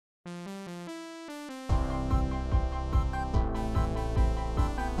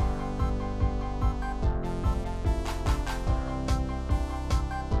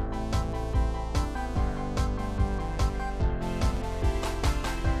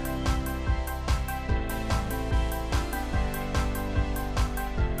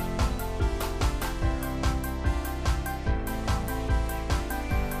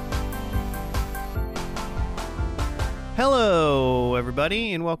Hello,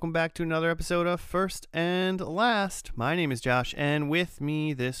 everybody, and welcome back to another episode of First and Last. My name is Josh, and with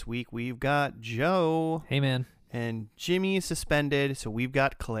me this week we've got Joe. Hey, man. And Jimmy is suspended, so we've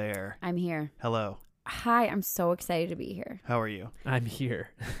got Claire. I'm here. Hello. Hi, I'm so excited to be here. How are you? I'm here.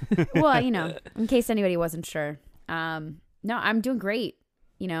 Well, in case anybody wasn't sure. No, I'm doing great.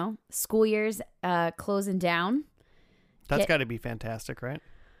 School year's closing down. That's got to be fantastic, right?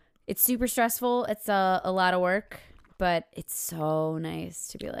 It's super stressful. It's a lot of work, but it's so nice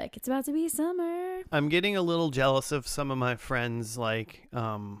to be like, it's about to be summer. I'm getting a little jealous of some of my friends, like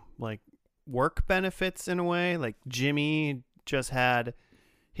work benefits in a way. Like Jimmy just had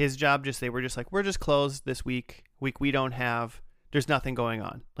his job. They were just like, we're just closed this week. We don't have. There's nothing going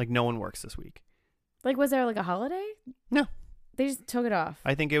on. Like no one works this week. Like, was there like a holiday? No. They just took it off.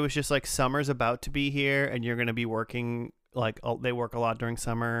 I think it was just like summer's about to be here, and you're going to be working. Like they work a lot during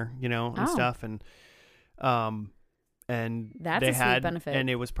summer, and stuff, and that's they a had sweet benefit. And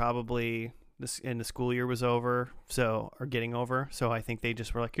it was probably this, and the school year was over, or getting over. So I think they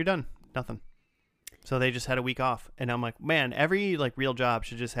just were like, "You're done, nothing." So they just had a week off, and I'm like, man, every like real job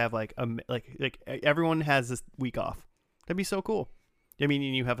should just have like like everyone has this week off. That'd be so cool. I mean,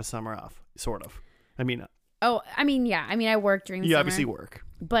 you have a summer off, sort of. I mean, yeah. I work during the you summer. obviously work,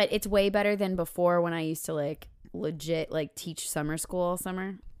 but it's way better than before when I used to like legit like teach summer school all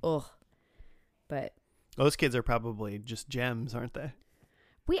summer. Ugh. But those kids are probably just gems, aren't they?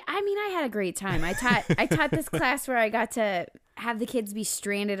 I had a great time. I taught this class where I got to have the kids be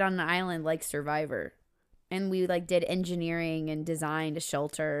stranded on an island like Survivor. And we like did engineering and designed a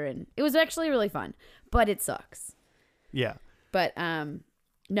shelter, and it was actually really fun, but it sucks. Yeah. But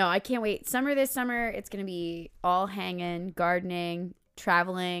no, I can't wait. This summer it's going to be all hanging, gardening,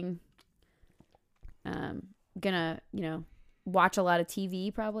 traveling. Gonna, watch a lot of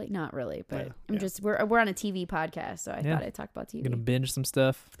TV probably. Not really, but we're on a TV podcast, so I thought I'd talk about TV. Gonna binge some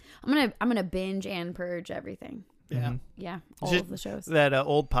stuff. I'm gonna binge and purge everything. Yeah. Yeah, all of the shows. That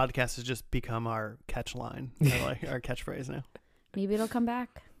old podcast has just become our catch line, like our catchphrase now. Maybe it'll come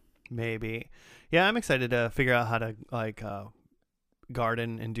back. Maybe. Yeah, I'm excited to figure out how to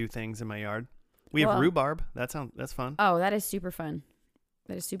garden and do things in my yard. We have rhubarb. That's fun. Oh, that is super fun.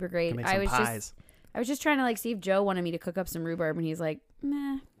 That is super great. Make some pies. I was just trying to see if Joe wanted me to cook up some rhubarb, and he's like,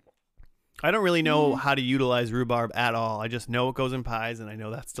 meh. I don't really know how to utilize rhubarb at all. I just know it goes in pies, and I know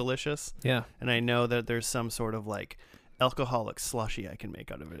that's delicious. Yeah. And I know that there's some sort of like alcoholic slushy I can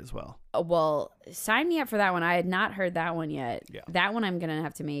make out of it as well. Well, sign me up for that one. I had not heard that one yet. Yeah. That one I'm going to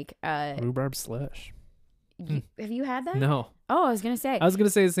have to make. Rhubarb slush. Have you had that? No. Oh, I was going to say. the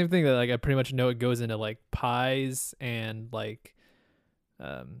same thing, that like I pretty much know it goes into like pies and like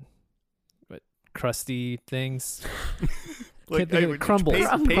crusty things. Like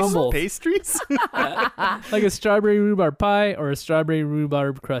crumbles. Pastries? Like a strawberry rhubarb pie or a strawberry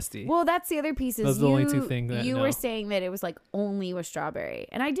rhubarb crusty. Well, that's the other piece. Those are the only two things that you were saying that it was like only with strawberry,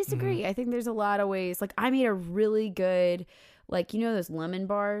 and I disagree. Mm-hmm. I think there's a lot of ways. Like I made a really good, like those lemon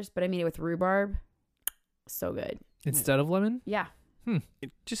bars, but I made it with rhubarb. So good. Instead of lemon? Yeah.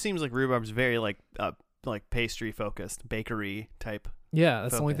 It just seems like rhubarb's very like pastry focused, bakery type. Yeah,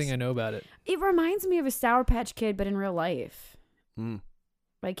 that's the only thing I know about it. It reminds me of a Sour Patch Kid, but in real life.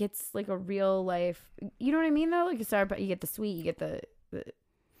 Like it's like a real life. You know what I mean though? Like a Sour Patch, you get the sweet, you get the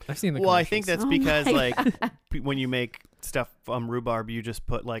I've seen the. Well, I think that's because like God. when you make stuff from rhubarb, you just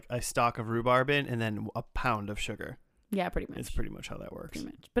put like a stalk of rhubarb in, and then a pound of sugar. Yeah, pretty much. It's pretty much how that works. Pretty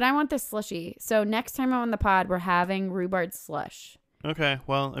much. But I want this slushy. So next time I'm on the pod, we're having rhubarb slush. Okay.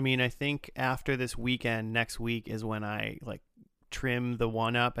 Well, I think after this weekend, next week is when I like trim the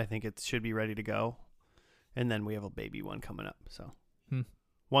one up. I think it should be ready to go, and then we have a baby one coming up. So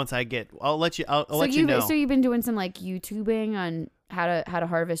once I get, I'll let you know. So you've been doing some like YouTubing on how to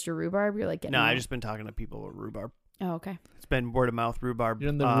harvest your rhubarb. You're like, I've just been talking to people about rhhubarb. Oh, okay. It's been word of mouth rhubarb. You're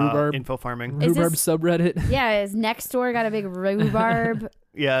in the rhubarb info farming. Rhubarb subreddit. Yeah, is next door got a big rhubarb?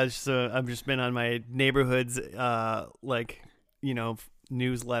 Yeah, so I've just been on my neighborhood's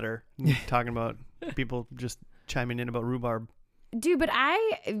newsletter talking about people just chiming in about rhubarb. Dude, but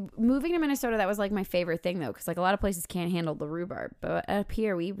moving to Minnesota, that was like my favorite thing though, because like a lot of places can't handle the rhubarb, but up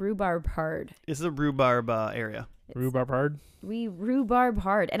here we rhubarb hard. It's the rhubarb area. Rhubarb hard. We rhubarb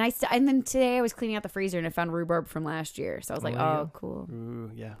hard, and and then today I was cleaning out the freezer and I found rhubarb from last year, so I was like, oh, cool. Ooh,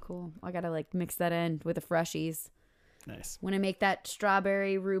 yeah, cool. I gotta like mix that in with the freshies. Nice. When I make that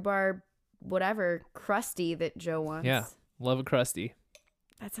strawberry rhubarb, whatever crusty that Joe wants. Yeah, love a crusty.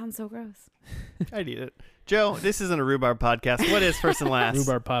 That sounds so gross. I'd eat it. Joe, this isn't a rhubarb podcast. What is First and Last?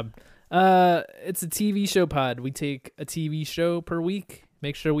 Rhubarb pod. It's a TV show pod. We take a TV show per week.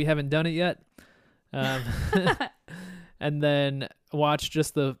 Make sure we haven't done it yet. and then watch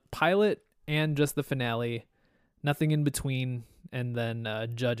just the pilot and just the finale, nothing in between, and then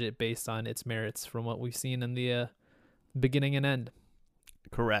judge it based on its merits from what we've seen in the beginning and end.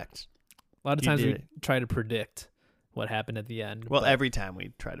 Correct. A lot of You times we did it. try to predict what happened at the end. Well, but every time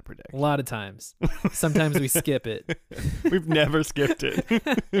we try to predict. a lot of times. Sometimes we skip it. We've never skipped it.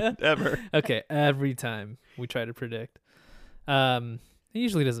 Ever. Okay, every time we try to predict. It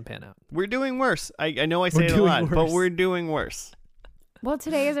usually doesn't pan out. We're doing worse. I know I say We're it a doing lot, but worse. we're doing worse. Well,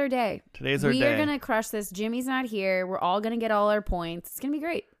 today is our day. Today's our We day. are gonna crush this. Jimmy's not here. We're all gonna get all our points. It's gonna be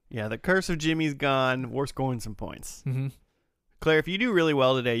great. Yeah, the curse of Jimmy's gone. We're scoring some points. Mm-hmm. Claire, if you do really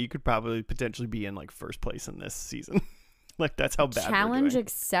well today, you could probably potentially be in like first place in this season. Like that's how bad Challenge we're doing.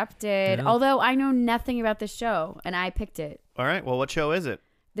 accepted. Yeah. Although I know nothing about this show, and I picked it. All right. Well, what show is it?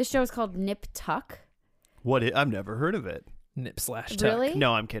 This show is called Nip Tuck. I've never heard of it. Nip/tuck. Really?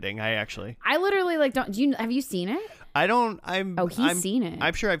 No, I'm kidding. I literally don't. Have you seen it? I don't. I'm. Oh, he's I'm, seen it.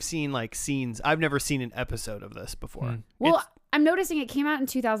 I'm sure I've seen like scenes. I've never seen an episode of this before. Hmm. Well, It's- I'm noticing it came out in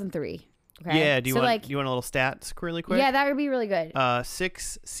 2003. Okay. yeah. Do you so want? Do you want a little stats really quick? Yeah, that would be really good.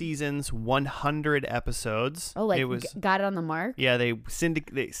 6 seasons, 100 episodes. Oh, like it was. got it on the mark. Yeah, they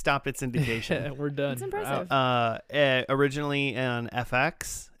stopped its syndication. We're done. That's impressive. We're out. Originally on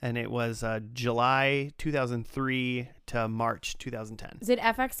FX, and it was July 2003 to March 2010. Did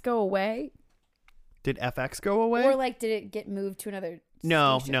FX go away, Did FX go away? or like did it get moved to another?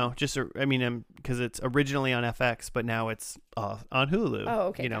 no, station? no. Just because it's originally on FX, but now it's on Hulu. Oh,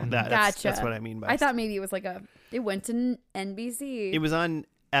 okay, You know gotcha. that's Gotcha. what I mean by. I thought maybe it was like it went to NBC. it was on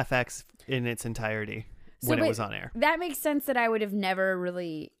FX in its entirety when it but was on air. That makes sense that I would have never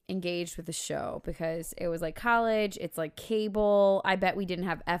really engaged with the show because it was like college. It's like cable. I bet we didn't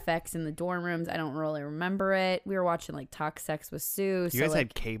have FX in the dorm rooms. I don't really remember it. We were watching like Talk Sex with Sue. You guys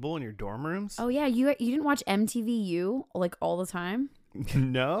had cable in your dorm rooms? Oh yeah, you didn't watch MTVU like all the time?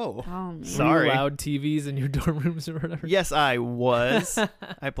 No. Oh man. Were Sorry. you allowed TVs in your dorm rooms or whatever? Yes, I was.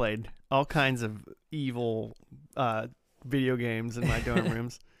 I played all kinds of evil video games in my dorm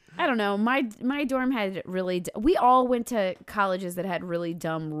rooms. I don't know. My dorm had really. We all went to colleges that had really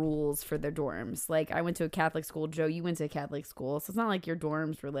dumb rules for their dorms. Like I went to a Catholic school. Joe, you went to a Catholic school, so it's not like your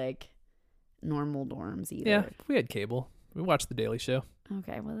dorms were like normal dorms either. Yeah, we had cable. We watched The Daily Show.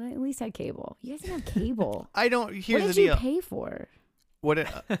 Okay, well I at least had cable. You guys didn't have cable. I don't. Here's What the did you deal. pay for? What?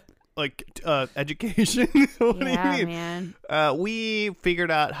 Education? What Yeah, do you mean? man. We figured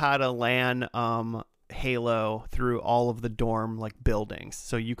out how to LAN Halo through all of the dorm like buildings,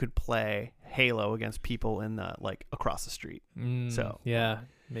 so you could play Halo against people in the like across the street. So- yeah,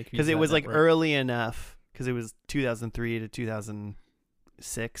 Because it was like early enough. Because it was 2003 to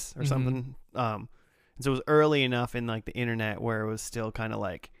 2006 or Mhm. something. And so it was early enough in like the internet where it was still kind of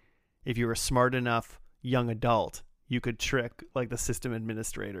like, if you were a smart enough young adult, you could trick like the system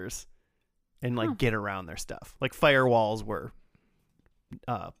administrators and like Huh. get around their stuff. Like firewalls were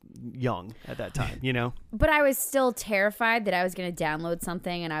young at that time, you know? But I was still terrified that I was going to download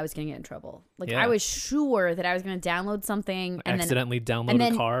something and I was going to get in trouble. Like Yeah. I was sure that I was going to download something and accidentally download and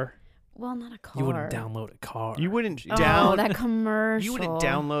then- a car. well, not a car. You wouldn't download a car. You wouldn't Oh, down. that commercial. You wouldn't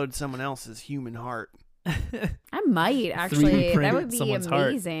download someone else's human heart. I might actually. That print would be someone's heart.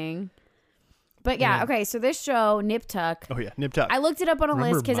 amazing. But yeah, Yeah. okay. So this show, Nip Tuck, Oh yeah, Nip Tuck. I looked it up on a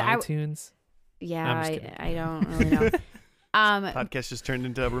Remember list because MyTunes? yeah, I'm just kidding. I don't really know. Podcast just turned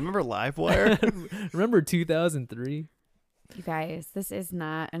into remember Livewire? Remember 2003? You guys, this is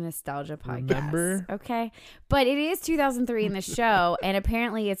not a nostalgia podcast. Remember? Okay. But it is 2003 in the show, and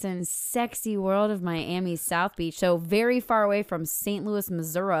apparently it's in sexy world of Miami South Beach, so very far away from St. Louis,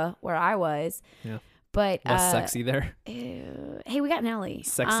 Missouri, where I was. Yeah. But Less sexy there. hey, we got Nelly.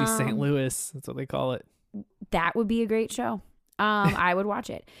 Sexy St. Louis. That's what they call it. That would be a great show. I would watch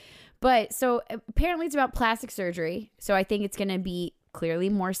it. But so apparently it's about plastic surgery. So I think it's going to be clearly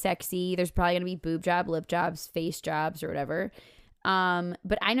more sexy. There's probably going to be boob job, lip jobs, face jobs or whatever.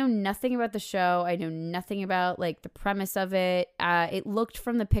 But I know nothing about the show. I know nothing about like the premise of it. It looked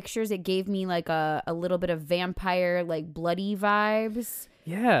from the pictures, it gave me like a little bit of vampire, like bloody vibes,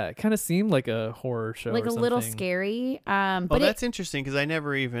 Yeah, it kind of seemed like a horror show. like or a little something. scary. Oh, But that's interesting because I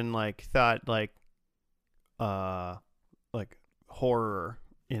never even like thought like horror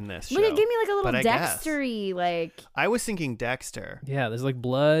in this show. look, it gave me like a little But I guess. Dexter-y, like I was thinking Dexter. Yeah, there's like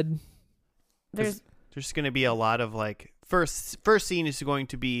blood. there's There's going to be a lot of like first scene is going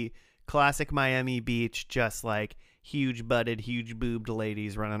to be classic Miami Beach, just like huge butted, huge boobed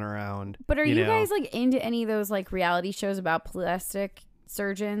ladies running around. But are you know? guys like into any of those like reality shows about plastic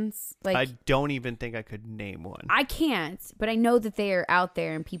surgeons? Like I don't even think I could name one. I can't, but I know that they are out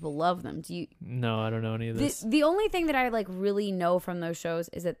there and people love them. Do you? No, I don't know any of this. The only thing that I like really know from those shows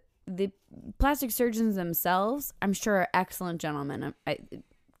is that the plastic surgeons themselves, I'm sure, are excellent gentlemen.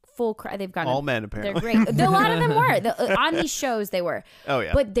 They've got all men apparently. They're great. A lot of them were on these shows. They were. Oh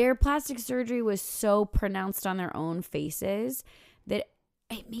yeah. But their plastic surgery was so pronounced on their own faces that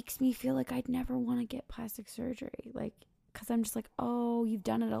it makes me feel like I'd never want to get plastic surgery. Like, because I'm just like, oh, you've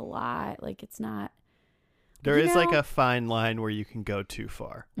done it a lot. Like, it's not. There is like a fine line where you can go too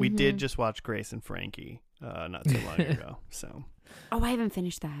far. We Mm-hmm. did just watch Grace and Frankie not too long ago. So. Oh, I haven't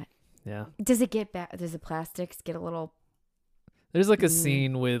finished that. Yeah. Does it get bad? Does the plastics get a little? There's like a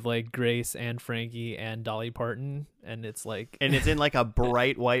scene with like Grace and Frankie and Dolly Parton, and it's like And it's in like a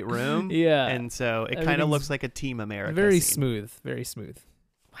bright white room. Yeah. And so it kind of Everything's looks like a Team America. very scene. smooth, very smooth.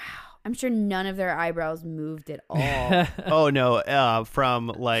 I'm sure none of their eyebrows moved at all. Oh no! From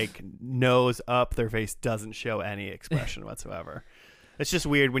like nose up, their face doesn't show any expression whatsoever. It's just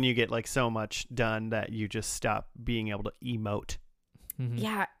weird when you get like so much done that you just stop being able to emote. Mhm.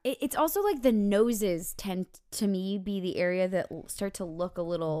 Yeah, it's also like the noses tend to me be the area that start to look a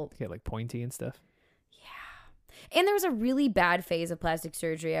little. Get like pointy and stuff. And there was a really bad phase of plastic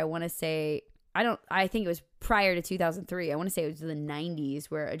surgery. I want to say I think it was prior to 2003. I want to say it was the 90s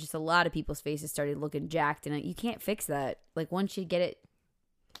where just a lot of people's faces started looking jacked, and you can't fix that. Like once you get it,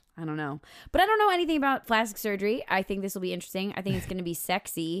 I don't know. But I don't know anything about plastic surgery. I think this will be interesting. I think it's going to be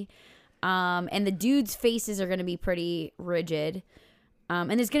sexy. And the dudes' faces are going to be pretty rigid.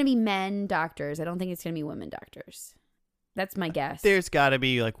 And there's going to be men doctors. I don't think it's going to be women doctors. That's my guess. There's got to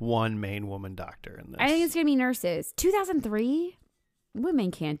be like one main woman doctor in this. I think it's going to be nurses. 2003?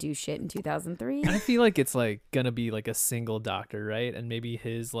 Women can't do shit in 2003. I feel like it's like gonna be like a single doctor, right? And maybe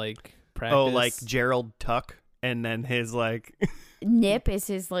his like practice. Oh, like Gerald Tuck, and then his like. Nip is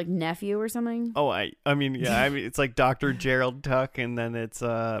his like nephew or something. Oh, I mean, yeah, I mean, it's like Dr. Gerald Tuck, and then it's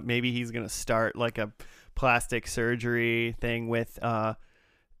maybe he's gonna start like a plastic surgery thing with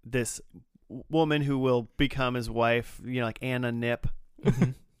this woman who will become his wife, you know, like Anna Nip.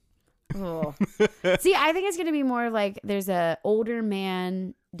 Oh. See, I think it's going to be more like there's a older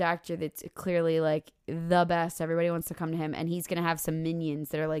man doctor that's clearly like the best. Everybody wants to come to him, and he's going to have some minions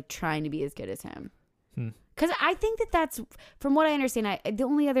that are like trying to be as good as him. Because I think that's, from what I understand, the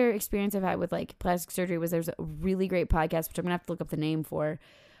only other experience I've had with like plastic surgery was there's a really great podcast, which I'm going to have to look up the name for,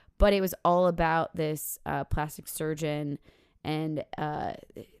 but it was all about this plastic surgeon, and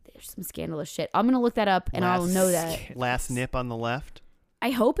there's some scandalous shit. I'm going to look that up, and I'll know that. Last Nip on the left. I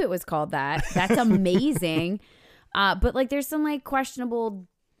hope it was called that. That's amazing. But like there's some like questionable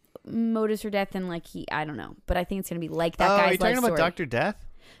motives for death, and like I don't know. But I think it's going to be like that guy's are you talking life about story. Dr. Death?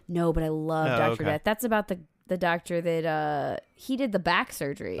 No, but I love Oh, Dr. okay. Death. That's about the doctor that he did the back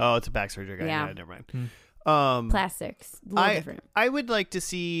surgery. Oh, it's a back surgery guy. Yeah. Yeah, never mind. Plastics. A little different. I would like to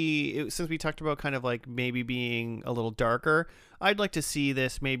see, since we talked about kind of like maybe being a little darker, I'd like to see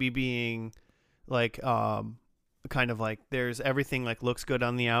this maybe being like kind of like there's everything like looks good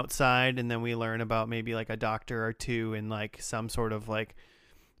on the outside, and then we learn about maybe like a doctor or two in like some sort of like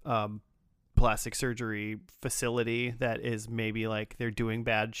plastic surgery facility that is maybe like they're doing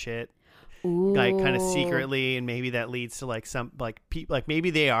bad shit. Ooh. Like kind of secretly, and maybe that leads to like some like like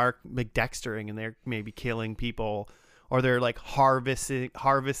maybe they are like dextering and they're maybe killing people, or they're like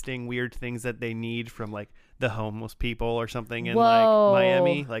harvesting weird things that they need from like the homeless people or something in Whoa. like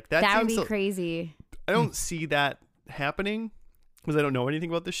Miami. Like that would seems be crazy. I don't see that happening because I don't know anything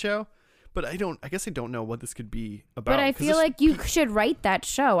about the show. But I guess I don't know what this could be about. But I feel like you should write that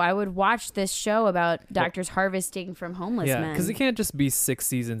show. I would watch this show about doctors harvesting from homeless Yeah, men. because it can't just be 6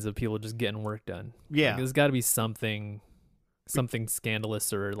 seasons of people just getting work done. Yeah. Like, there's got to be something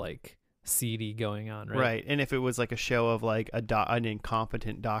scandalous or like seedy going on, right? Right. And if it was like a show of like an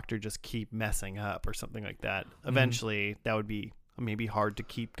incompetent doctor just keep messing up or something like that, eventually that would be maybe hard to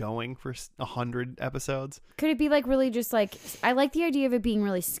keep going for 100 episodes. Could it be like really just like, I like the idea of it being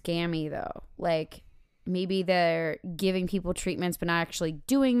really scammy though. Like maybe they're giving people treatments but not actually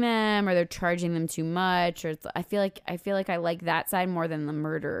doing them, or they're charging them too much, or I feel like I like that side more than the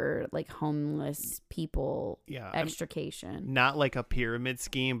murder, like homeless people extrication. Not like a pyramid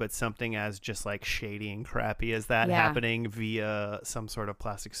scheme, but something as just like shady and crappy as that happening via some sort of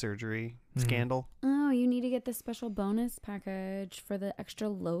plastic surgery scandal. Oh, you need to get the special bonus package for the extra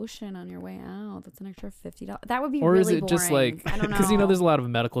lotion on your way out. That's an extra $50. That would be Or really is it boring. just like, I don't know. because there's a lot of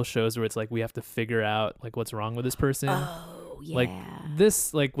medical shows where it's like we have to figure out like what's wrong with this person. Oh, yeah. Like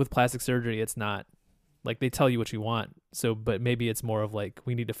this, like with plastic surgery, it's not like they tell you what you want. So, but maybe it's more of like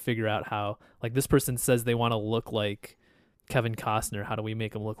we need to figure out how, like this person says they want to look like Kevin Costner. How do we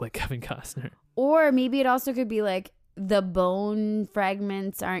make him look like Kevin Costner? Or maybe it also could be like the bone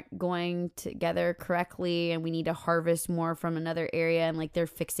fragments aren't going together correctly and we need to harvest more from another area and like they're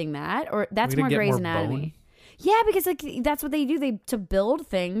fixing that. Or that's more Grey's Anatomy. Bone? Yeah, because like that's what they do. They to build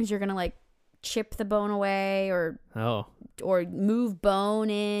things, you're gonna like chip the bone away or move bone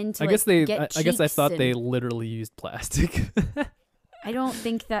in to, I guess I guess I thought and they literally used plastic. I don't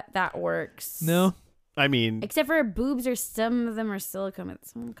think that works. No. I mean, Except for boobs, or some of them are silicone, but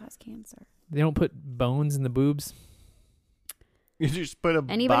some of them cause cancer. They don't put bones in the boobs. you just put a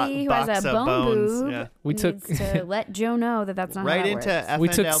Anybody who box has a of bone bones. boob Yeah. We needs took to let Joe know that that's not Right how it into works. F&L we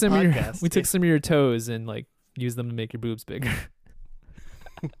took some of podcast. some of your toes and like used them to make your boobs bigger.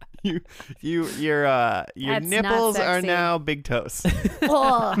 Your That's not nipples are sexy. now big toes.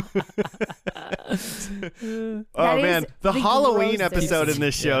 Oh, Oh That man, is the the Halloween grossest episode in thing.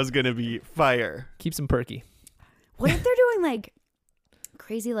 this show is gonna be fire. Keeps them perky. what if they're doing like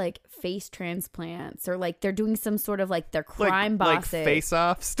crazy like face transplants, or like they're doing some sort of like their crime like bosses? Face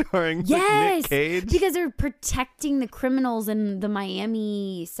Off starring Yes, Nick Cage. because they're protecting the criminals in the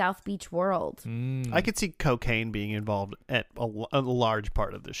Miami South Beach world. I could see cocaine being involved at a large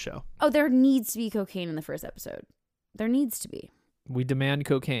part of this show. Oh, there needs to be cocaine in the first episode. There needs to be. We demand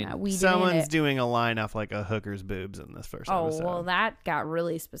cocaine. We demand Someone's it. doing a line off like a hooker's boobs in this first Oh, episode. well, that got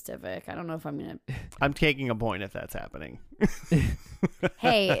really specific. I don't know if I'm going to. I'm taking a point if that's happening.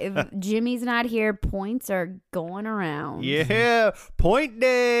 Hey, if Jimmy's not here, points are going around. Yeah, point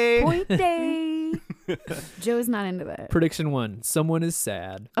day. Point day. Joe's not into that. Prediction 1. Someone is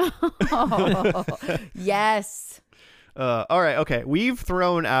sad. Oh, yes. All right, okay. We've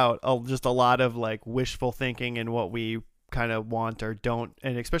thrown out just a lot of like wishful thinking and what we kind of want or don't,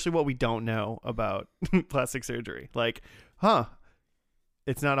 and especially what we don't know about plastic surgery. Like,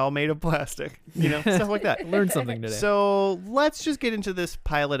 it's not all made of plastic, stuff like that. Learned something today. So let's just get into this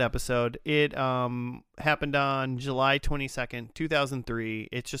pilot episode. It happened on July 22nd, 2003.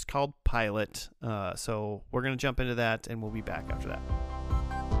 It's just called Pilot. So we're going to jump into that, and we'll be back after that.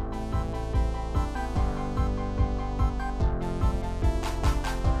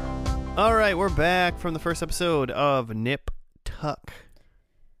 All right, we're back from the first episode of Nip Tuck.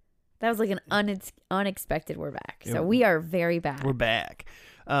 That was like an unexpected we're back. So Yeah. we are very back. We're back.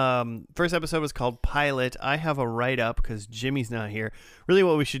 First episode was called Pilot. I have a write-up because Jimmy's not here. Really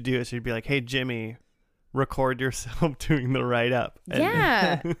what we should do is we'd be like, hey, Jimmy, record yourself doing the write-up. And-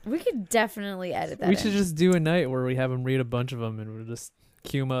 Yeah. We could definitely edit that We in. should just do a night where we have him read a bunch of them and we'll just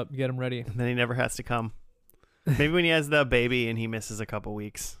cue him up, get him ready. And then he never has to come. Maybe when he has the baby and he misses a couple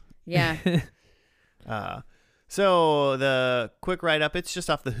weeks. Yeah. So the quick write-up, it's just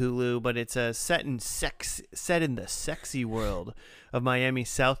off the Hulu, but it's set in the sexy world of Miami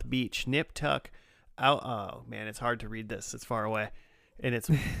South Beach. Nip Tuck out. Oh man, it's hard to read this. It's far away, and it's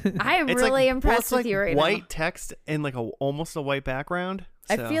I am it's really like, impressed well, with it's you like right white now. text and like almost a white background.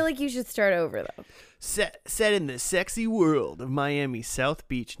 I So, feel like you should start over though. set in the sexy world of Miami South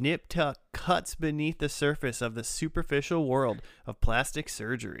Beach, Nip Tuck cuts beneath the surface of the superficial world of plastic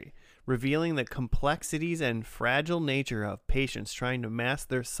surgery, revealing the complexities and fragile nature of patients trying to mask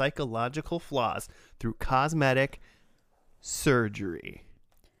their psychological flaws through cosmetic surgery.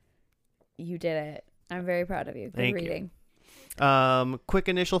 You did it. I'm very proud of you. Good Thank you. reading. Quick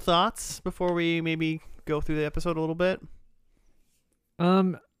initial thoughts before we maybe go through the episode a little bit.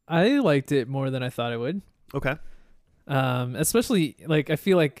 I liked it more than I thought I would. Okay. Especially like I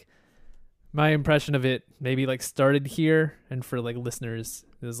feel like my impression of it maybe like started here, and for like listeners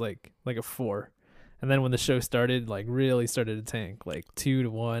it was like a 4, and then when the show started, like really started to tank, like 2 to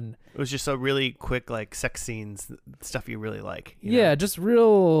 1. It was just a really quick like sex scenes, stuff you really like. Yeah, just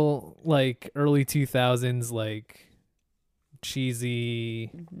real like early 2000s like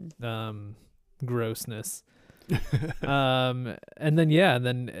cheesy grossness. And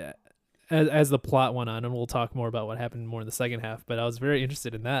then as the plot went on, and we'll talk more about what happened more in the second half, but I was very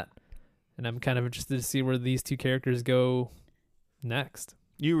interested in that, and I'm kind of interested to see where these two characters go next.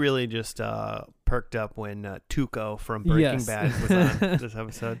 You really just perked up when Tuco from Breaking Yes. Bad was on this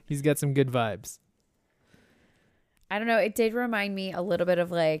episode. He's got some good vibes. I don't know. It did remind me a little bit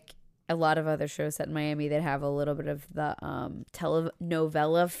of like a lot of other shows set in Miami that have a little bit of the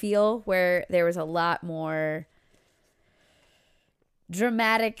telenovela feel, where there was a lot more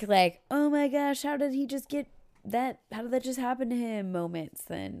dramatic, like, oh my gosh, how did he just get that? How did that just happen to him? Moments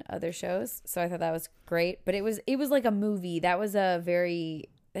than other shows. So I thought that was great. But it was like a movie. That was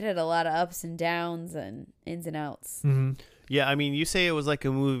it had a lot of ups and downs and ins and outs. Mm-hmm. Yeah, I mean, you say it was like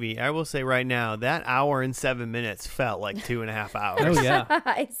a movie. I will say right now, that hour and 7 minutes felt like 2.5 hours. Oh yeah,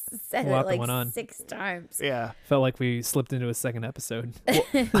 I said A it lot that like went on. 6 times. Yeah. felt like we slipped into a second episode.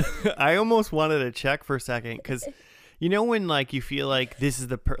 I almost wanted to check for a second because you know when like you feel like this is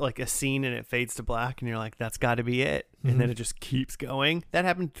the like a scene and it fades to black and you're like, that's got to be it. And then it just keeps going. That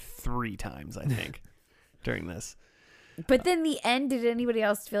happened 3 times, I think, during this. But then the end, did anybody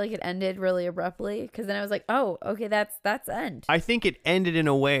else feel like it ended really abruptly? Because then I was like, oh, okay, that's end. I think it ended in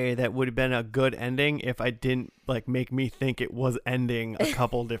a way that would have been a good ending if I didn't like make me think it was ending a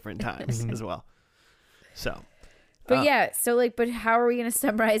couple different times as well. So, But yeah, so like, but how are we going to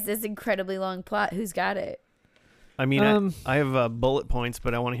summarize this incredibly long plot? Who's got it? I mean, I have bullet points,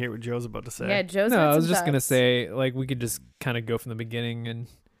 but I want to hear what Joe's about to say. Yeah, Joe's No, got I was some just gonna thoughts. say like we could just kind of go from the beginning and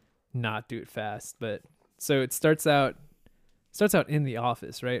not do it fast. But so it starts out in the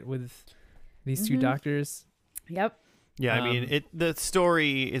office, right, with these 2 doctors. Yep. Yeah, I mean, the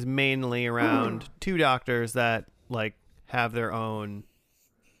story is mainly around 2 doctors that like have their own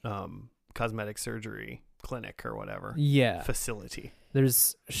cosmetic surgery clinic or whatever Yeah, facility.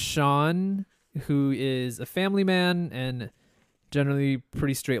 there's Sean, who is a family man and generally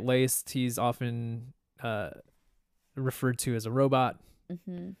pretty straight laced. He's often referred to as a robot,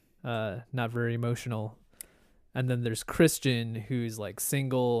 not very emotional. And then there's Christian, who's like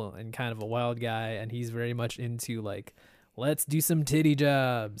single and kind of a wild guy, and he's very much into like, let's do some titty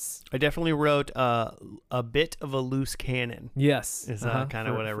jobs. I definitely wrote a bit of a loose cannon. Yes, Is kind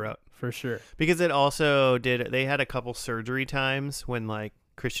of what I wrote. for sure. Because it also they had a couple surgery times when like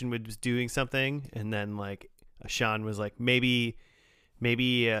Christian was doing something and then like Sean was like maybe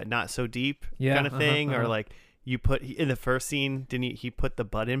not so deep kind of thing or like you put in the first scene didn't he put the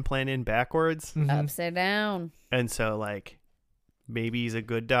butt implant in backwards Upside down. and so like maybe he's a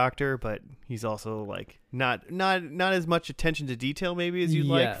good doctor but he's also like not as much attention to detail maybe as you'd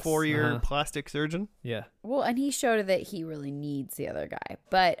like for your plastic surgeon. Yeah. Well, and he showed that he really needs the other guy.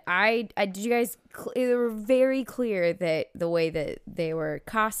 But I did you guys? They were very clear that the way that they were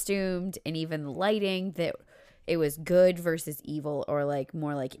costumed and even the lighting, that it was good versus evil, or like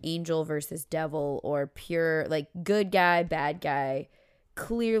more like angel versus devil, or pure like good guy, bad guy.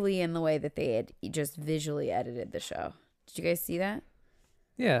 Clearly, in the way that they had just visually edited the show. Did you guys see that?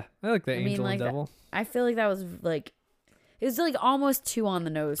 Yeah, I like the I mean, angel like and devil. I feel like that was like. It was like almost 2 on the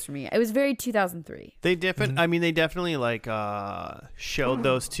nose for me. It was very 2003. They I mean, they definitely like showed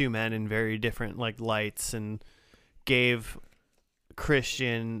those 2 men in very different like lights and gave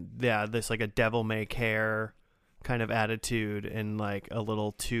Christian this like a devil may care kind of attitude and like a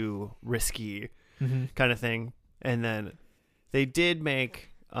little too risky kind of thing. And then they did make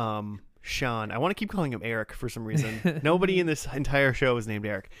Sean. I want to keep calling him Eric for some reason. Nobody in this entire show is named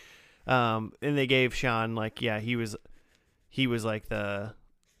Eric. And they gave Sean like he was like the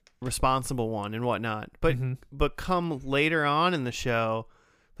responsible one and whatnot. But come later on in the show,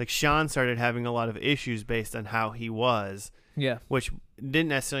 like Sean started having a lot of issues based on how he was. Yeah. Which didn't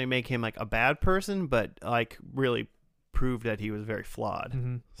necessarily make him like a bad person, but like really proved that he was very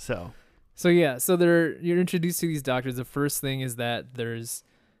flawed. So yeah, so you're introduced to these doctors. The first thing is that there's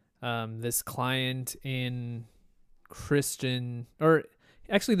this client in Christian, or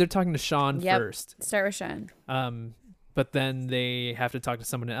actually they're talking to Sean first. Start with Sean. But then they have to talk to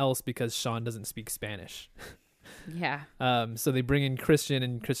someone else because Sean doesn't speak Spanish. Yeah. So they bring in Christian,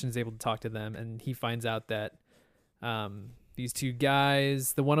 and Christian's able to talk to them, and he finds out that these 2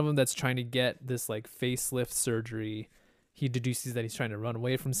 guys, the one of them that's trying to get this like facelift surgery, he deduces that he's trying to run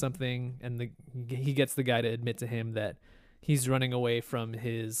away from something, and he gets the guy to admit to him that he's running away from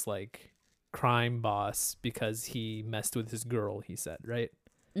his like crime boss because he messed with his girl, he said, right?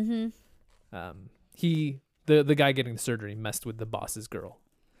 The guy getting the surgery messed with the boss's girl.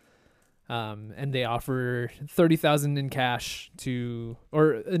 And they offer $30,000 in cash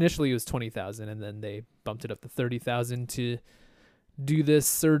or initially it was $20,000, and then they bumped it up to $30,000 to do this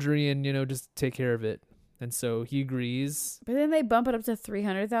surgery and, just take care of it. And so he agrees. But then they bump it up to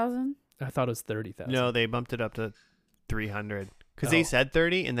 300,000. I thought it was 30,000. no, they bumped it up to 300 because they said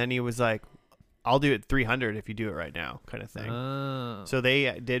 30, and then he was like, "I'll do it 300 if you do it right now," kind of thing. Oh. So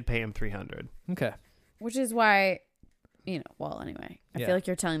they did pay him 300. Okay. Which is why, well, anyway, I Yeah. feel like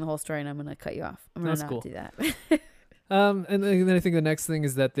you're telling the whole story and I'm going to cut you off. I'm going That's to not cool. do that. And then I think the next thing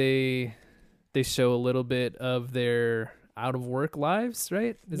is that they show a little bit of their out of work lives,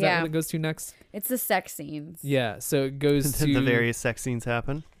 right? Is that Yeah. what it goes to next? It's the sex scenes. Yeah. So it goes to The various sex scenes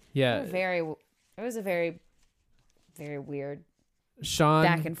happen. Yeah. It was a very, very weird Sean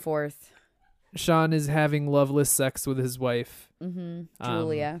back and forth. Sean is having loveless sex with his wife.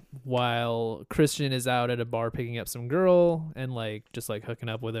 Julia. While Christian is out at a bar picking up some girl and like just like hooking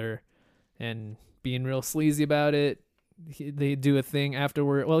up with her and being real sleazy about it. They do a thing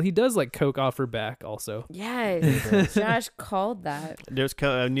afterward. Well, he does like coke off her back also. Yes. Josh called that.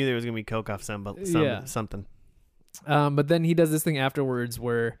 I knew there was gonna be coke off something. But then he does this thing afterwards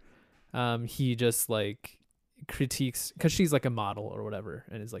where he just like critiques, because she's like a model or whatever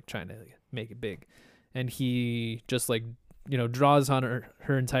and is like trying to make it big, and he just like, you know, draws on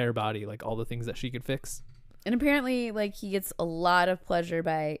her entire body, like all the things that she could fix. And apparently, like, he gets a lot of pleasure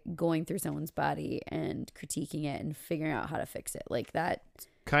by going through someone's body and critiquing it and figuring out how to fix it. Like that.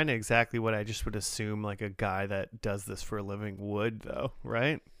 Kind of exactly what I just would assume like a guy that does this for a living would, though,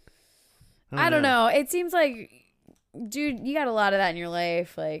 right? I don't know. It seems like, dude, you got a lot of that in your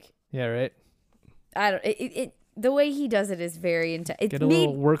life. Like, yeah, right. The way he does it is very intense. Get a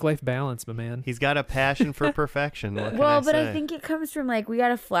little work-life balance, my man. He's got a passion for perfection. I think it comes from like, we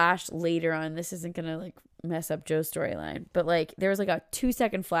got a flash later on. This isn't gonna like mess up Joe's storyline, but like there was like a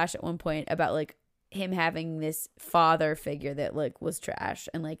 2-second flash at one point about like him having this father figure that like was trash,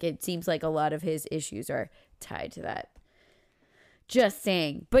 and like it seems like a lot of his issues are tied to that. Just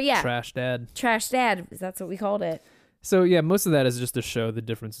saying. But yeah, trash dad. That's what we called it. So yeah, most of that is just to show the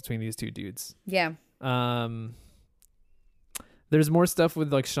difference between these two dudes. Yeah. There's more stuff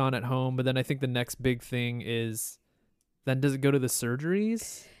with like Sean at home, but then I think the next big thing is, then does it go to the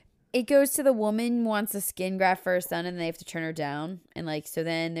surgeries? It goes to the woman wants a skin graft for her son, and they have to turn her down. And like, so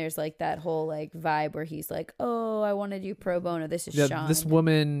then there's like that whole like vibe where he's like, oh, I want to do pro bono. This is Sean. This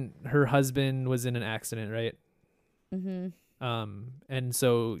woman, her husband was in an accident, right? Mm-hmm. And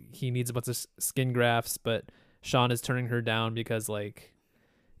so he needs a bunch of skin grafts, but Sean is turning her down because like,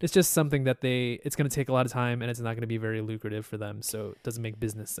 it's just something that it's going to take a lot of time and it's not going to be very lucrative for them. So it doesn't make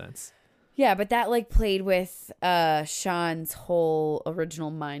business sense. Yeah, but that like played with Sean's whole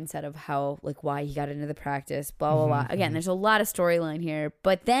original mindset of how like why he got into the practice, blah blah blah. Again, there's a lot of storyline here,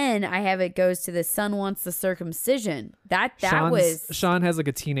 but then I have it goes to the son wants the circumcision. Sean has like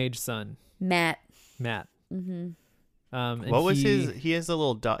a teenage son, Matt. Mm-hmm. What was his? He has a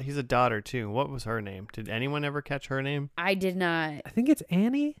little. He's a daughter too. What was her name? Did anyone ever catch her name? I did not. I think it's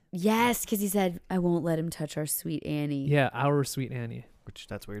Annie. Yes, because he said, "I won't let him touch our sweet Annie." Yeah, our sweet Annie. Which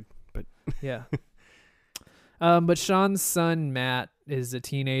that's weird, but yeah. But Sean's son Matt is a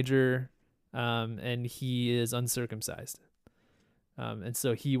teenager, and he is uncircumcised, and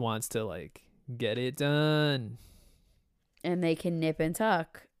so he wants to like get it done. And they can nip and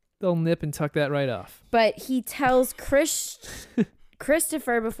tuck. They'll nip and tuck that right off. But he tells Christopher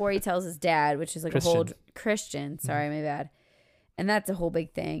before he tells his dad, which is like Christian. a whole Christian. Sorry, my bad. And that's a whole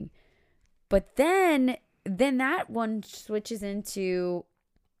big thing. But then that one switches into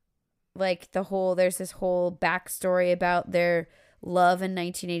like there's this whole backstory about their love in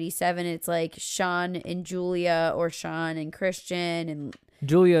 1987. It's like Sean and Julia or Sean and Christian, and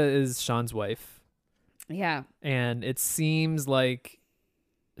Julia is Sean's wife. Yeah. And it seems like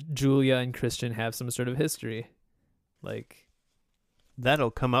Julia and Christian have some sort of history. Like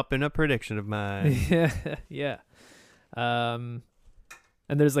that'll come up in a prediction of mine. Yeah. And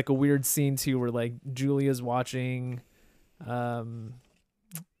there's like a weird scene too where like Julia's watching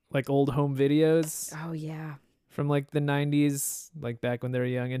like old home videos. Oh yeah. From like the 90s, like back when they were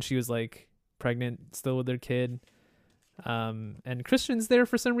young, and she was like pregnant still with their kid. And Christian's there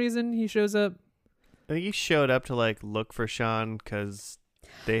for some reason. He shows up. I think he showed up to like look for Sean because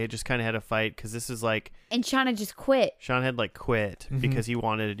they had just kind of had a fight, because this is like, and Sean had just quit. Sean had like quit because he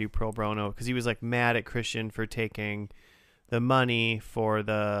wanted to do pro bono, because he was like mad at Christian for taking the money for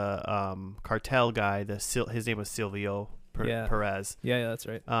the cartel guy. His name was Silvio Perez. Yeah, that's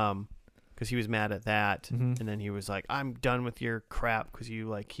right. Because he was mad at that, and then he was like, "I'm done with your crap because you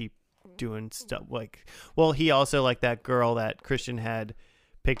like keep doing stuff like." Well, he also like that girl that Christian had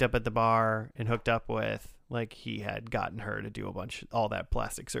picked up at the bar and hooked up with. Like he had gotten her to do all that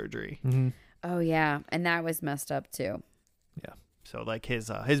plastic surgery. Mm-hmm. Oh yeah, and that was messed up too. Yeah. So like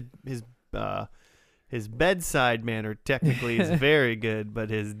his bedside manner technically is very good, but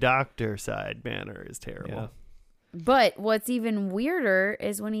his doctor side manner is terrible. Yeah. But what's even weirder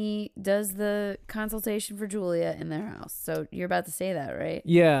is when he does the consultation for Julia in their house. So you're about to say that, right?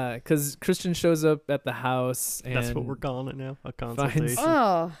 Yeah, because Christian shows up at the house and that's what we're calling it now, a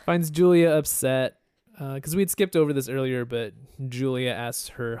consultation. Finds Julia upset. Because we had skipped over this earlier, but Julia asks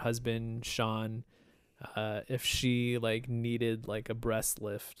her husband Sean if she like needed like a breast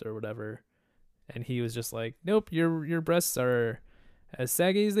lift or whatever, and he was just like, "Nope, your breasts are as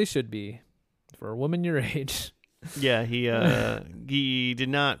saggy as they should be for a woman your age." Yeah, he did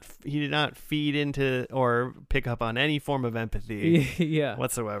not feed into or pick up on any form of empathy Yeah.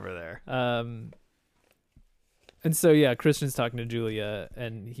 whatsoever there. And so yeah, Christian's talking to Julia,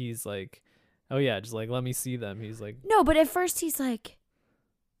 and he's like, "Oh yeah, just like let me see them." He's like, No, but at first he's like,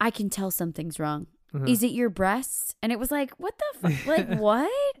 I can tell something's wrong. uh-huh. Is it your breasts? And it was like, what the fuck? Like,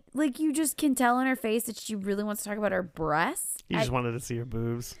 what? Like, you just can tell in her face that she really wants to talk about her breasts? He just wanted to see her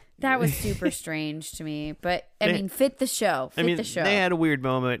boobs. That was super strange to me. But, I They- mean, fit the show. Fit the show. they had a weird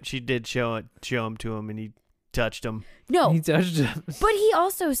moment. She did show him to him, and he touched him. No, He touched him. but he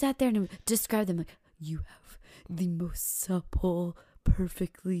also sat there and described them like, you have the most supple,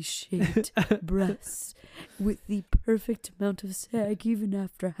 perfectly shaped breasts with the perfect amount of sag even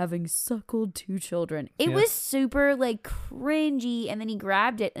after having suckled 2 children. It Yeah. was super like cringy, and then he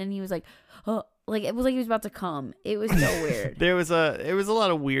grabbed it and he was like, oh, like it was like he was about to come. It was so weird. There was a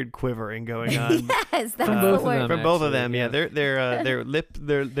lot of weird quivering going on. Yes, that's From the both of word. them. From both of Actually, them, yeah.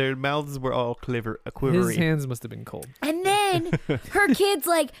 yeah. Their mouths were all His quivery. hands must have been cold. And then her kid's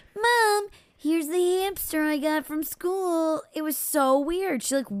like, Mom, here's the hamster I got from school. It was so weird.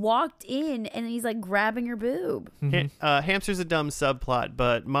 She like walked in and he's like grabbing her boob. Hamster's a dumb subplot,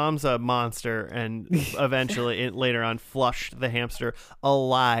 but mom's a monster, and eventually, later on, flushed the hamster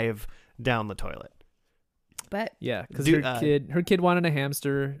alive down the toilet. But Yeah, because Dude, her kid wanted a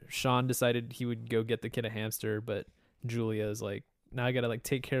hamster. Sean decided he would go get the kid a hamster, but Julia is like, now I gotta like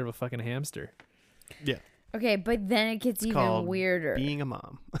take care of a fucking hamster. okay, but then it gets even called weirder. Being a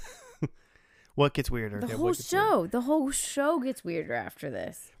mom. What gets weirder? The Yeah, whole what gets weird? the whole show gets weirder after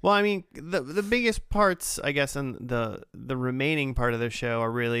this. Well, I mean, the biggest parts, I guess, and the remaining part of the show are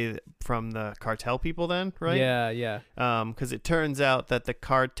really from the cartel people. Then, right? Yeah. Because it turns out that the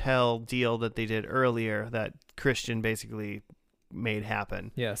cartel deal that they did earlier, that Christian basically made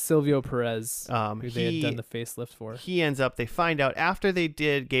happen. Yeah, Silvio Perez, who they He had done the facelift for. he ends up. They find out after they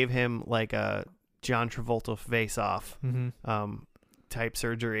gave him like a John Travolta face off Mm-hmm. type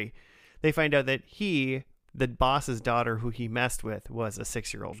surgery. They find out that the boss's daughter who he messed with, was a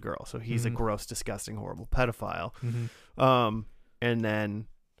 6-year-old girl. So he's a Mhm. gross, disgusting, horrible pedophile. Mm-hmm. And then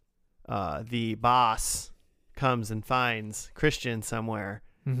the boss comes and finds Christian somewhere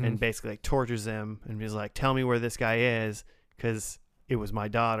Mm-hmm. and basically like tortures him and he's like, tell me where this guy is, because it was my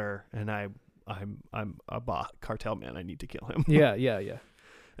daughter and I'm a cartel man. I need to kill him. yeah.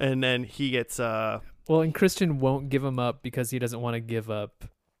 And then he gets Well, and Christian won't give him up because he doesn't want to give up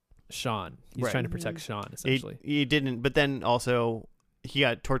Sean. He's Right. trying to protect Sean, essentially. he didn't, but then also he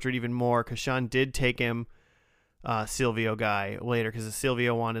got tortured even more because Sean did take him Silvio guy later, because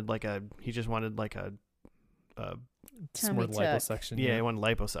Silvio wanted he just wanted like a It's more Tummy tuck. liposuction. yeah, he wanted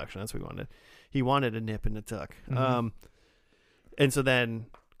liposuction. That's what he wanted. He wanted a nip and a tuck. Mhm. And so then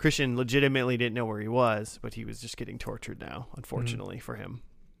Christian legitimately didn't know where he was, but he was just getting tortured now, unfortunately for him,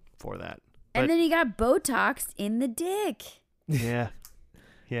 for that. And But- then he got Botox in the dick. Yeah,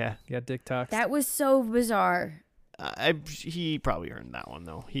 yeah. Yeah, Dick Tox. That was so bizarre. He probably earned that one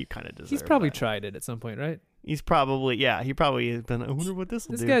though. He kind of deserved. He's probably that. tried it at some point, right? He's probably He probably has been. I wonder what this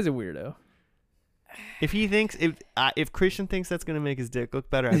will This do. guy's a weirdo. If he thinks if Christian thinks that's gonna make his dick look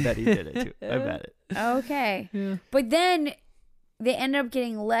better, I bet he did it too. I bet it. Okay. Yeah. But then they end up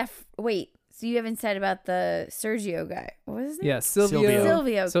getting left. Wait, so you haven't said about the Sergio guy. What was his name? Yeah, Silvio. Silvio.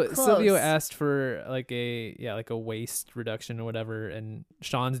 Silvio. So close. Silvio asked for like a waist reduction or whatever, and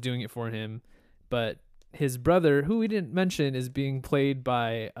Sean's doing it for him, but his brother, who we didn't mention, is being played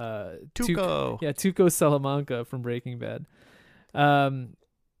by Tuco. Tuco Salamanca from Breaking Bad.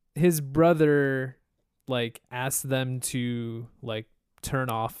 His brother like asked them to like turn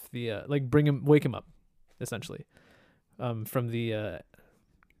off the wake him up, essentially, from the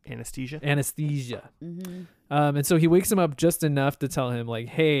Anesthesia. anesthesia. Mhm. And so he wakes him up just enough to tell him like,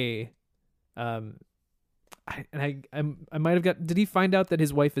 hey, I might have got. Did he find out that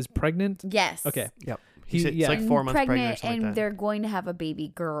his wife is pregnant? Yes. Okay. He said it's like And 4 months pregnant or pregnant, something and like that. they're going to have a baby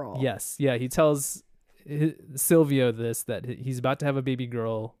girl. Yes. Yeah. He tells Silvio that he's about to have a baby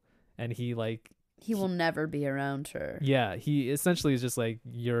girl, and he He will never be around her. yeah, he essentially is just like,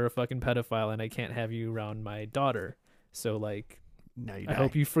 you're a fucking pedophile, and I can't have you around my daughter. So like, Now you I die.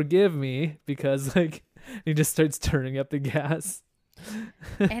 hope you forgive me, because like he just starts turning up the gas.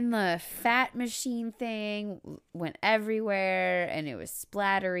 And the fat machine thing went everywhere, and it was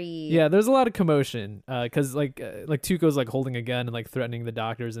splattery. Yeah, there's a lot of commotion because like Tuco's like holding a gun and like threatening the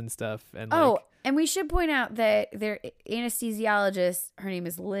doctors and stuff. And Oh, like, and we should point out that their anesthesiologist, her name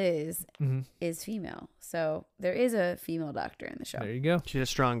is Liz, mhm. is female. So there is a female doctor in the show. There you go. She had a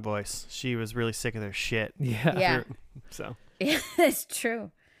strong voice. She was really sick of their shit. Yeah. Yeah. So Yeah, that's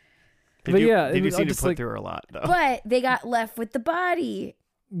true. They But do, yeah, they do I'll seem to just, put like- through a lot though. But they got left with the body.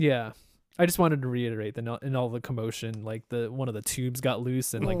 Yeah. I just wanted to reiterate that in all the commotion, like one of the tubes got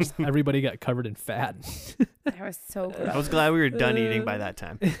loose and like just everybody got covered in fat. That was so gross. I was glad we were done eating by that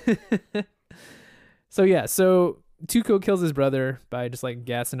time. So Tuco kills his brother by just like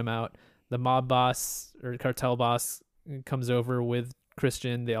gassing him out. The mob boss or cartel boss comes over with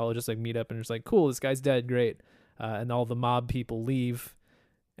Christian. They all just like meet up and just like, cool, this guy's dead, great. And all the mob people leave.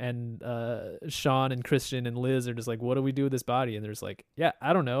 And Sean and Christian and Liz are just like, what do we do with this body? And they're just like, yeah,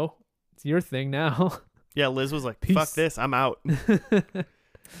 I don't know. It's your thing now. Yeah, Liz was like, Peace. fuck this, I'm out.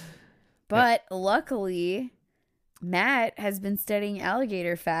 But luckily, Matt has been studying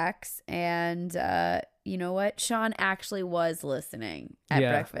alligator facts, and you know what? Sean actually was listening at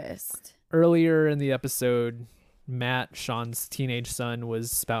Yeah. breakfast. Earlier in the episode, Matt, Sean's teenage son,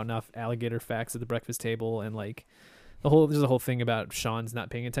 was spouting off alligator facts at the breakfast table, and like there's a whole thing about Sean's not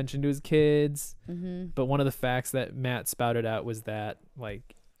paying attention to his kids. Mm-hmm. But one of the facts that Matt spouted out was that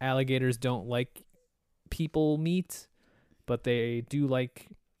like alligators don't like people meat, but they do like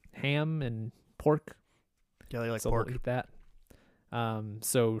ham and pork. Yeah, they like So pork. they'll eat that.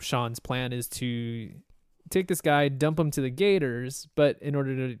 So Sean's plan is to take this guy, dump him to the gators, but in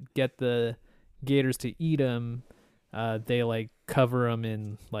order to get the gators to eat him, they like cover him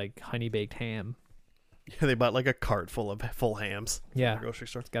in like honey baked ham. Yeah, they bought like a cart full of full hams. Yeah. From the grocery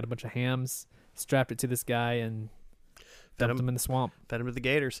store. Got a bunch of hams, strapped it to this guy, and dumped him in the swamp. Fed him to the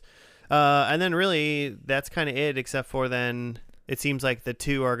gators. And then really, that's kind of it, except for then it seems like the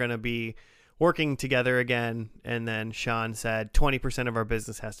two are going to be working together again. And then Sean said 20% of our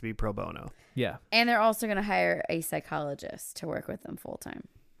business has to be pro bono. Yeah. And they're also going to hire a psychologist to work with them full time.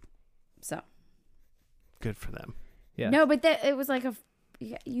 So Good for them. Yeah. no, but it was like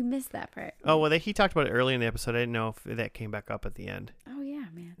you missed that part. Oh, well, he talked about it early in the episode. I didn't know if that came back up at the end. Oh yeah,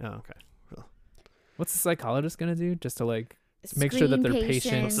 man. Oh, okay. What's the psychologist gonna do? Just to like make sure that Screen they're patient.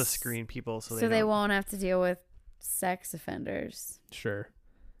 patients What's to screen people so so they don't- won't have to deal with sex offenders. Sure.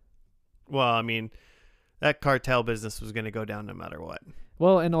 Well, I mean, that cartel business was going to go down no matter what.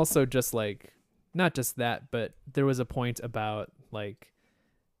 Well, and also just like not just that, but there was a point about like,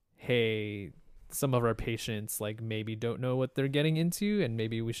 hey, some of our patients like maybe don't know what they're getting into, and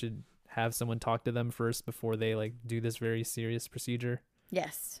maybe we should have someone talk to them first before they like do this very serious procedure.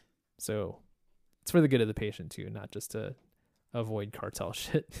 Yes. So it's for the good of the patient too, not just to avoid cartel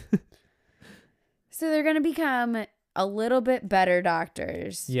shit. So they're going to become a little bit better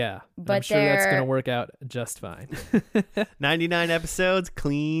doctors. Yeah. And I'm But sure that's they're- gonna work out just fine. 99 episodes,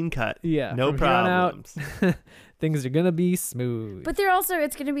 clean cut. Yeah. No from here on out, problems. things are gonna be smooth. But they're also,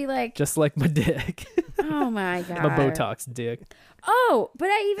 it's going to be like, just like my dick. oh my God. My Botox dick. Oh, but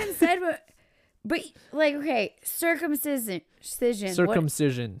I even said, but like, okay, circumcision.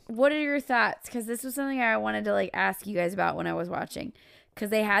 Circumcision. What are your thoughts? Because this was something I wanted to like ask you guys about when I was watching. Because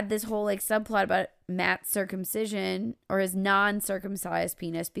they had this whole like subplot about Matt's circumcision or his non-circumcised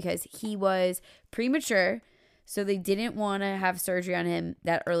penis because he was premature. So they didn't want to have surgery on him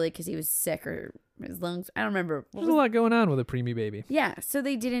that early because he was sick or his lungs. I don't remember. What There's a was- lot going on with a preemie baby. Yeah. So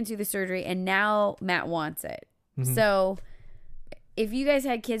they didn't do the surgery and now Matt wants it. Mhm. So if you guys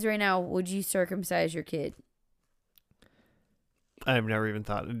had kids right now, would you circumcise your kid? I've never even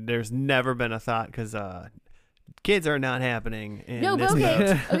thought. There's never been a thought because kids are not happening. In No, but this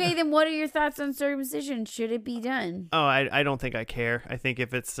okay. boat. Okay, then what are your thoughts on circumcision? Should it be done? Oh, I don't think I care. I think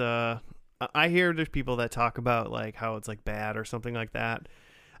if it's I hear there's people that talk about like how it's like bad or something like that.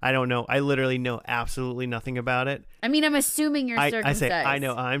 I don't know. I literally know absolutely nothing about it. I mean, I'm assuming you're I circumcised. say I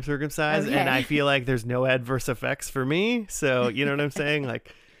know I'm circumcised, and Okay. I feel like there's no adverse effects for me. So you know what I'm saying?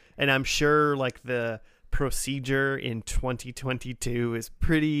 Like, and I'm sure like the procedure in 2022 is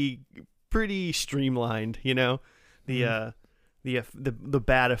pretty streamlined. You know, the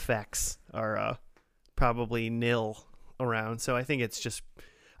bad effects are probably nil around. So I think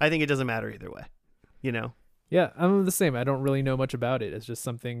it doesn't matter either way. You know. Yeah, I'm the same. I don't really know much about it. It's just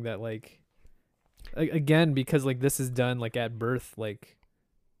something that like again, because like this is done like at birth, like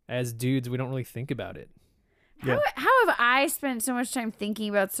as dudes, we don't really think about it. Yeah. How have I spent so much time thinking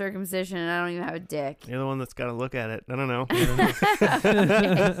about circumcision and I don't even have a dick? You're the one that's got to look at it. I don't know.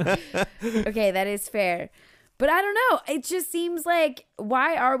 Okay, that is fair. But I don't know. It just seems like,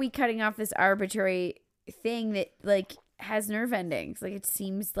 why are we cutting off this arbitrary thing that like has nerve endings? Like, it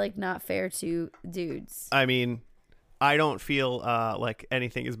seems like not fair to dudes. I mean, I don't feel like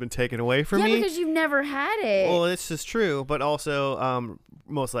anything has been taken away from Yeah, me. because you've never had it. Well, this is true, but also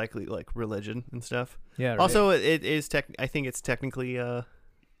most likely like religion and stuff. Yeah. Right. Also, it is I think it's technically I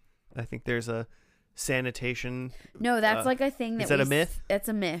think there's a sanitation. No, that's like a thing that is that we a myth? That's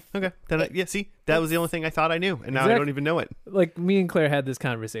a myth. Okay. Then yeah, see, that was the only thing I thought I knew, and now I don't even know it. Like me and Claire had this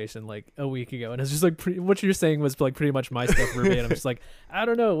conversation like a week ago, and it's just like what you're saying was like pretty much my stuff verbatim. I'm just like, I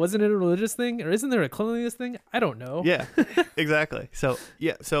don't know, wasn't it a religious thing, or isn't there a cleanliness thing? I don't know. Yeah, exactly. So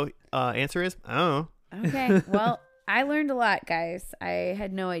yeah, answer is I don't know. Okay. Well, I learned a lot, guys. I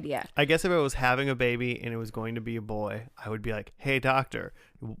had no idea. I guess if I was having a baby and it was going to be a boy, I would be like, hey doctor,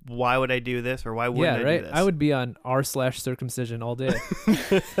 why would I do this, or why wouldn't I do this? I would be on r/circumcision all day.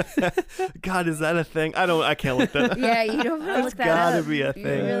 God, is that a thing? I can't look that up. Yeah, you don't want to look that up. It's gotta be a You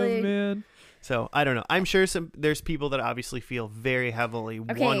thing. really- Oh, man. So I don't know. I'm sure there's people that obviously feel very heavily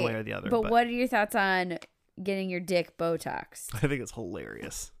one way or the other. But what are your thoughts on getting your dick Botox? I think it's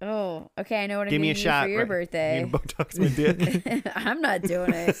hilarious. Oh, okay. I know what Give I'm me a getting shot you for your right? birthday. You gonna Botox my dick? I'm not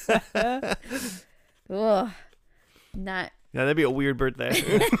doing it. Ugh. Not. Yeah, that'd be a weird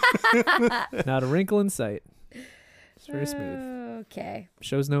birthday. Not a wrinkle in sight. It's very smooth. Okay.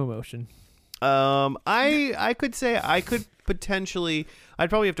 Shows no emotion. I could say I could potentially. I'd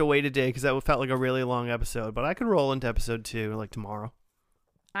probably have to wait a day because that felt like a really long episode. But I could roll into episode 2 like tomorrow.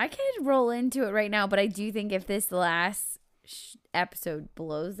 I could roll into it right now, but I do think if this last episode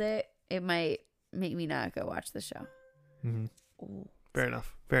blows it, it might make me not go watch the show. Mm-hmm. Ooh. Fair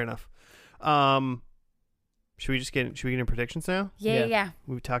enough. Should we get into predictions now? Yeah.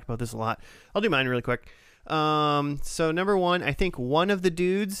 We've talked about this a lot. I'll do mine really quick. So number 1, I think one of the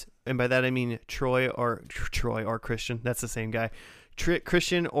dudes, and by that I mean Troy or Christian. That's the same guy.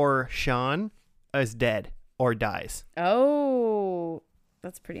 Christian or Sean is dead or dies. Oh,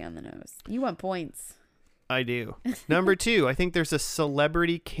 that's pretty on the nose. You want points. I do. Number 2, I think there's a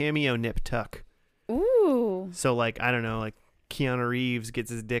celebrity cameo nip tuck. Ooh. So like, I don't know, like Keanu Reeves gets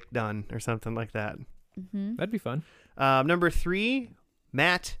his dick done or something like that. Mm-hmm. That'd be fun. Number 3,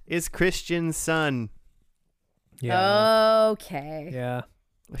 Matt is Christian's son. Yeah. Okay. Yeah.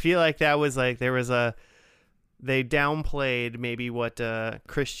 I feel like that was like they downplayed maybe what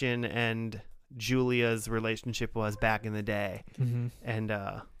Christian and Julia's relationship was back in the day. Mm-hmm. And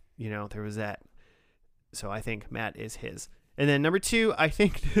there was that. So I think Matt is his. And then number 2, I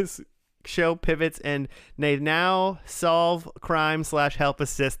think this show pivots and they now solve crime / help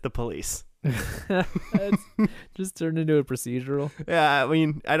assist the police. It's just turned into a procedural. Yeah, I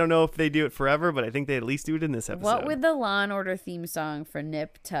mean, I don't know if they do it forever, but I think they at least do it in this episode. What would the Law and Order theme song for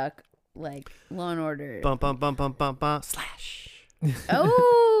Nip Tuck, like Law and Order? Bum bum bum bum bum bum slash.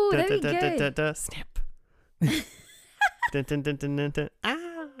 Oh, Da, that'd da, be da, good. da, da, snip. Dun, dun, dun, dun, dun, dun.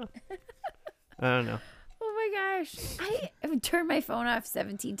 Ah. I don't know. Oh my gosh. I have turned my phone off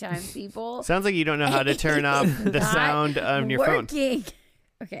 17 times, people. Sounds like you don't know how to turn off the Not sound on your phone. working.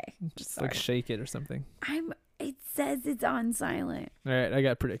 Okay. Just Sorry. like shake it or something. It says it's on silent. All right, I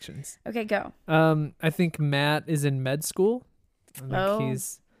got predictions. Okay, go. I think Matt is in med school. I think Oh.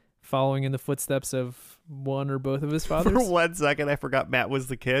 he's following in the footsteps of one or both of his fathers. For 1 second, I forgot Matt was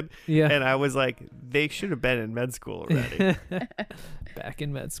the kid, Yeah. and I was like, they should have been in med school already. Back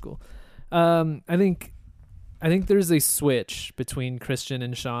in med school. I think there's a switch between Christian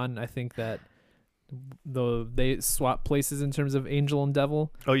and Sean. I think that they swap places in terms of angel and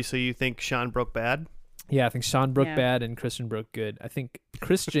devil. Oh, so you think Sean broke bad? Yeah, I think Sean broke Yeah. bad and Christian broke good. I think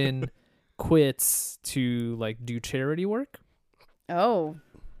Christian quits to like do charity work. Oh.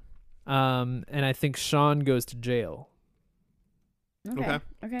 And I think Sean goes to jail. Okay.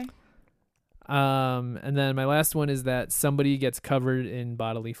 Okay. And then my last one is that somebody gets covered in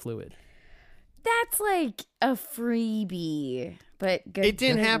bodily fluid. That's like a freebie, but good. It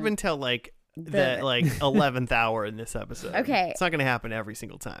didn't good. happen till like the 11th hour in this episode. Okay. It's not going to happen every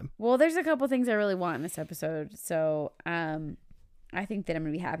single time. Well, there's a couple things I really want in this episode, so I think that I'm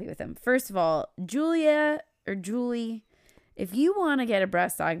gonna be happy with them. First of all, Julie, if you want to get a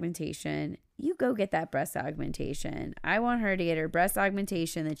breast augmentation, you go get that breast augmentation. I want her to get her breast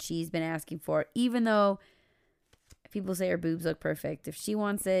augmentation that she's been asking for, even though people say her boobs look perfect. If she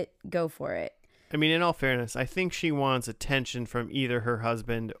wants it, go for it. I mean, in all fairness, I think she wants attention from either her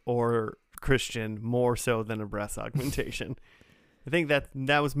husband or Christian more so than a breast augmentation. I think that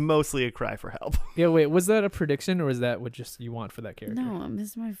was mostly a cry for help. Yeah, wait, was that a prediction or is that what just you want for that character? No,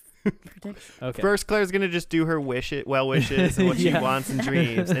 this is my prediction. Okay. First, Claire's going to just do her well wishes and what she Yeah. wants and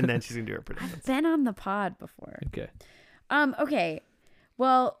dreams, and then she's going to do her I've predictions. been on the pod before. Okay. Okay.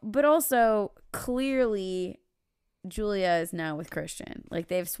 Well, but also clearly Julia is now with Christian. Like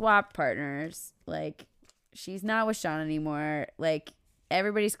they've swapped partners. Like she's not with Sean anymore. Like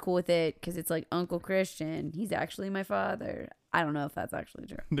everybody's cool with it because it's like Uncle Christian. He's actually my father. I don't know if that's actually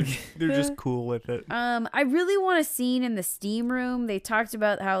true. They're just cool with it. I really want a scene in the steam room. They talked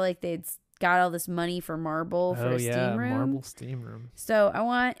about how like they'd got all this money for marble for Oh a yeah, steam room. marble steam room. So I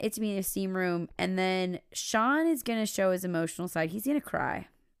want it to be in a steam room, and then Sean is gonna show his emotional side. He's gonna cry.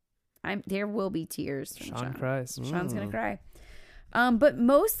 There will be tears from Sean cries. Sean's gonna cry. But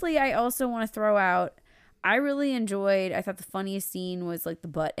mostly I also want to throw out, I thought the funniest scene was like the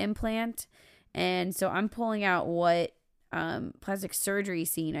butt implant. And so I'm pulling out what plastic surgery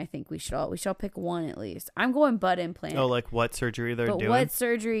scene I think we should all pick one at least. I'm going butt implant. Oh, like what surgery they're but doing? what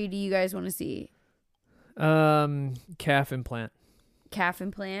surgery do you guys want to see? Calf implant. Calf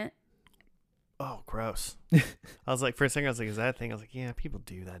implant? Oh, gross. I was like, for a second, I was like, is that a thing? I was like, yeah, people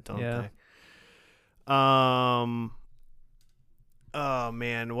do that, don't Yeah. they? Oh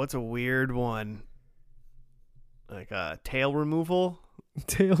man, what's a weird one? Like tail removal?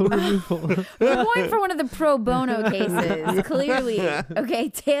 Tail removal. We're going for one of the pro bono cases, clearly. Okay,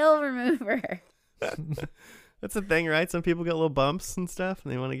 tail remover. That's a thing, right? Some people get little bumps and stuff,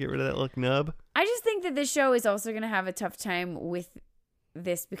 and they want to get rid of that little nub. I just think that this show is also going to have a tough time with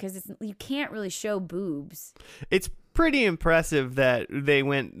this because you can't really show boobs. It's pretty impressive that they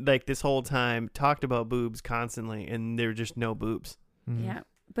went like this whole time, talked about boobs constantly, and there were just no boobs. Mhm. Yeah,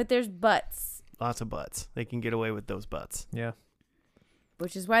 but there's butts, Lots of butts. They can get away with those butts. Yeah.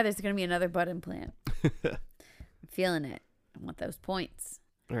 which is why there's going to be another butt implant. I'm feeling it. I want those points.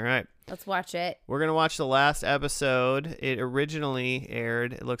 All right. Let's watch it. We're going to watch the last episode. It originally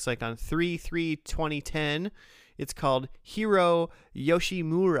aired, it looks like, on 3/3/2010. It's called Hiro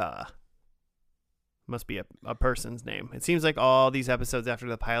Yoshimura. Must be a person's name. It seems like all these episodes after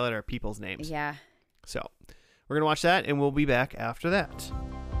the pilot are people's names. Yeah. So we're going to watch that, and we'll be back after that.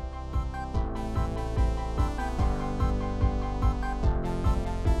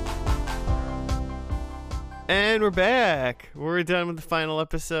 And we're back. We're done with the final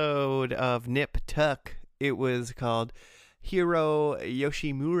episode of Nip Tuck. It was called Hiro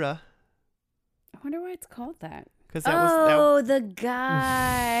Yoshimura. I wonder why it's called that. Because the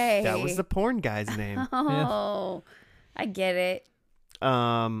guy. that was the porn guy's name. Oh, I get it.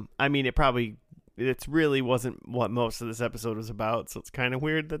 I mean, it really wasn't what most of this episode was about, so it's kind of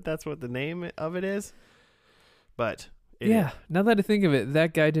weird that that's what the name of it is. But Yeah. Now that I think of it,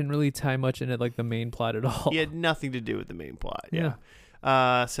 that guy didn't really tie much into like the main plot at all. he had nothing to do with the main plot. Yeah.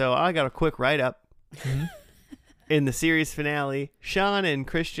 So I got a quick write-up. Mhm. In the series finale, Sean and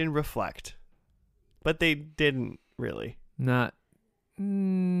Christian reflect. But they didn't really. Not.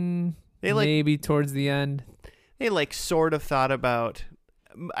 They like Maybe towards the end. they like sort of thought about,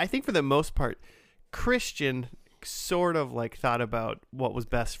 I think for the most part, Christian sort of like thought about what was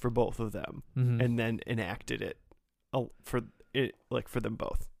best for both of them Mhm. and then enacted it for them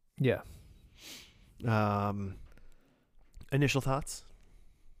both. Yeah. Initial thoughts?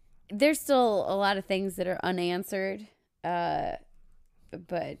 There's still a lot of things that are unanswered.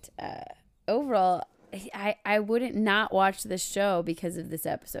 But overall, I wouldn't not watch this show because of this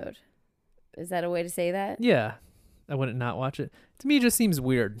episode. Is that a way to say that? Yeah. I wouldn't not watch it. To me, it just seems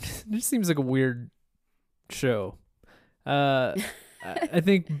weird. It just seems like a weird show. I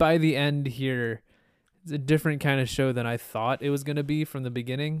think by the end here, it's a different kind of show than I thought it was going to be from the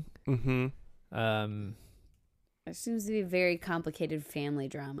beginning. Mm-hmm. It seems to be a very complicated family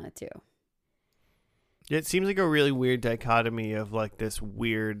drama, too. It seems like a really weird dichotomy of like this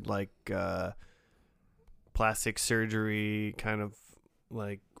weird like plastic surgery kind of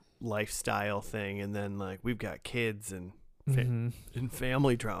like lifestyle thing, and then like we've got kids and Mhm. and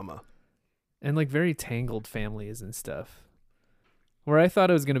family drama. And like very tangled families and stuff. Where I thought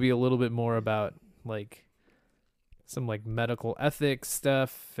it was going to be a little bit more about like some like medical ethics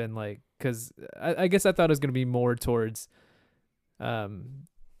stuff and like, because I guess I thought it was going to be more towards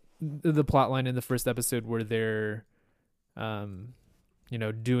the plot line in the first episode where they're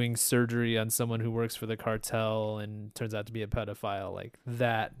doing surgery on someone who works for the cartel and turns out to be a pedophile, like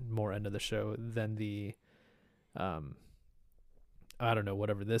that more end of the show than the I don't know,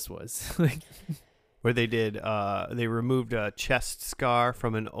 whatever this was. Like, Where they did they removed a chest scar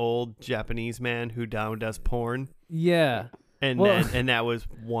from an old Japanese man who now does porn, yeah. and Well- and that was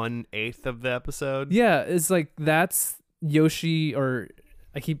 1/8 of the episode. Yeah, it's like that's Yoshi, or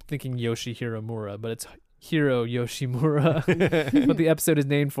I keep thinking Yoshi Hiromura, but it's Hiro Yoshimura, what the episode is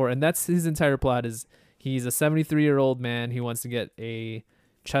named for. And that's his entire plot is he's a 73-year-old man who wants to get a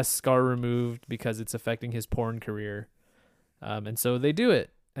chest scar removed because it's affecting his porn career. And so they do it.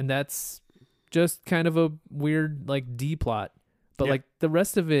 And that's just kind of a weird like D plot. But Yeah. like the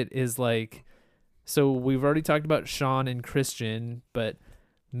rest of it is like, so we've already talked about Sean and Christian, but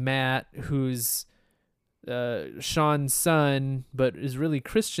Matt, who's Sean's son, but is really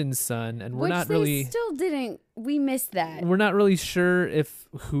Christian's son, and we're Which not they really still didn't. We missed that. we're not really sure if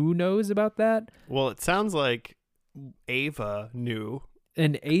who knows about that. Well, it sounds like Ava knew.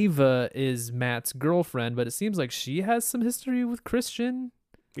 And Ava is Matt's girlfriend, but it seems like she has some history with Christian.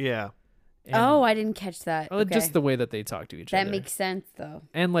 Yeah. And, Oh, I didn't catch that. Okay. just the way that they talk to each that other. makes sense though.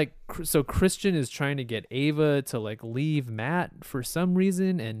 And like, so Christian is trying to get Ava to like leave Matt for some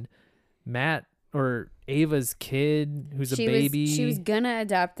reason, and Matt or Ava's kid, who's a baby, She was gonna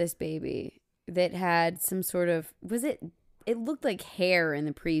adopt this baby that had some sort of it looked like hair in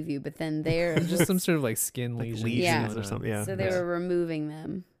the preview, but then there just some sort of like skin Like lesions, lesions Yeah. or something. Yeah. so they were removing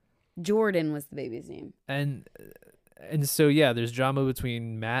them. Jordan was the baby's name. And so yeah, there's drama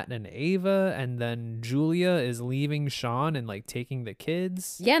between Matt and Ava, and then Julia is leaving Sean and like taking the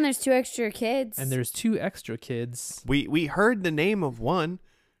kids. Yeah, and there's 2 extra kids. And there's 2 extra kids. We heard the name of one.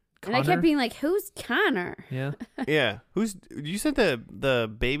 And I Connor? kept being like, "Who's Connor?" Yeah. Yeah. Who's you said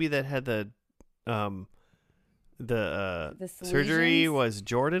the baby that had the surgery lesions? was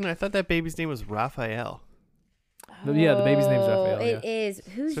Jordan? I thought that baby's name was Raphael. Yeah, the baby's name's Oh, Raphael, It is.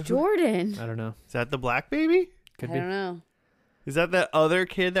 Who's Jordan? I don't know. Is that the black baby? Could I be. don't know. Is that that other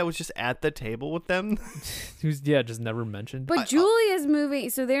kid that was just at the table with them? Who's just never mentioned. But Julia's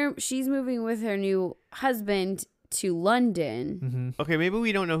moving. So she's moving with her new husband to London. Mm-hmm. Okay, maybe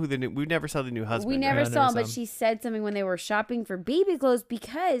we don't know who we never saw the new husband. We right? never I saw never him, saw but him. she said something when they were shopping for baby clothes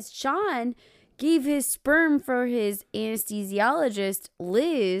because Sean gave his sperm for his anesthesiologist,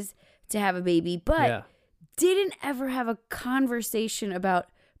 Liz, to have a baby, but Yeah. didn't ever have a conversation about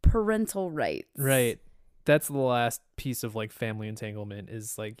parental rights. Right. That's the last piece of like family entanglement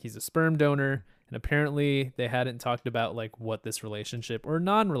is like he's a sperm donor, and apparently they hadn't talked about like what this relationship or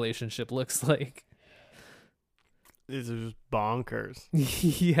non-relationship looks like. This is just bonkers.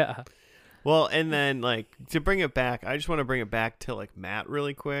 Yeah. Well, and then like to bring it back, I just want to bring it back to like Matt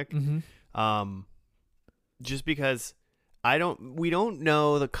really quick. Mm-hmm. Just because we don't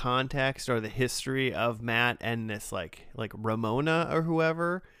know the context or the history of Matt and this like Ramona or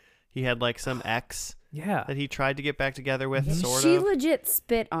whoever. He had like some ex Yeah. that he tried to get back together with, sort She of. legit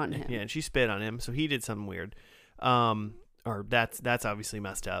spit on him. Yeah, and she spit on him, so he did something weird. Or that's obviously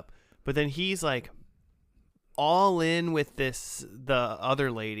messed up. But then he's like all in with the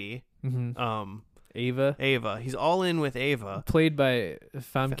other lady, Mm-hmm. Ava, Ava. He's all in with Ava. played by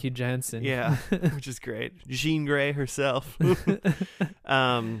Famke Janssen. Yeah, which is great. Jean Grey herself.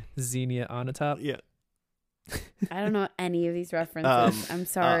 Xenia Onatopp. Yeah. I don't know any of these references. I'm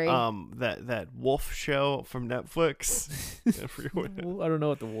sorry. That Wolf show from Netflix. I forget what- I don't know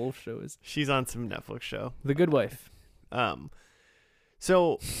what the Wolf Show is. She's on some Netflix show. The Good Wife.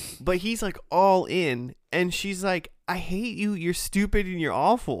 So, but he's like all in, and she's like, "I hate you. You're stupid and you're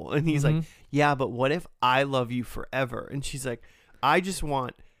awful." And he's like, Mhm. "Yeah, but what if I love you forever?" And she's like, "I just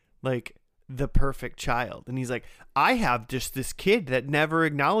want like the perfect child." And he's like, "I have just this kid that never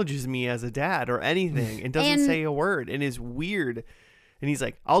acknowledges me as a dad or anything and doesn't And- say a word and is weird." And he's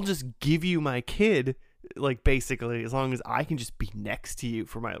like, "I'll just give you my kid, like basically, as long as I can just be next to you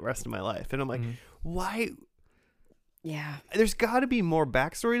for my rest of my life." And I'm like, Mhm. why? yeah. There's got to be more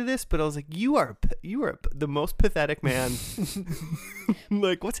backstory to this, but I was like, you are the most pathetic man.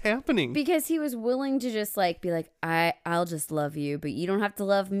 Like, what's happening? Because he was willing to just like be like, I'll just love you, but you don't have to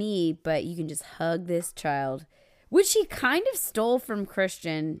love me, but you can just hug this child. Which he kind of stole from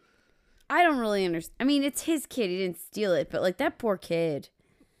Christian. I don't really understand. I mean, it's his kid. He didn't steal it, but like that poor kid.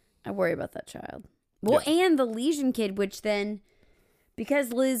 I worry about that child. Well, and the lesion kid, which then,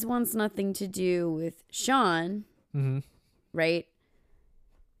 because Liz wants nothing to do with Sean, Mm-hmm. right?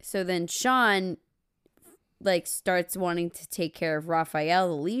 So then Sean like starts wanting to take care of Raphael,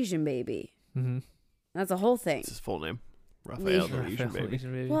 the lesion baby. Mm-hmm. That's a whole thing. It's his full name, Raphael the Legion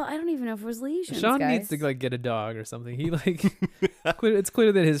Baby. Well, I don't even know if it was lesions. Sean guys. needs to like get a dog or something. He like it's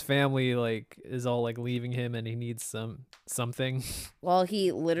clear that his family like is all like leaving him, and he needs something. Well,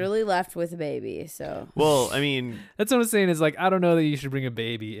 he literally left with a baby, so Well, I mean, That's what I'm saying. Is like I don't know that you should bring a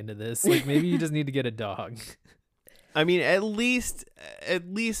baby into this. Like maybe you just need to get a dog. at least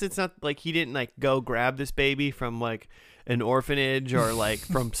it's not like he didn't like go grab this baby from like an orphanage or like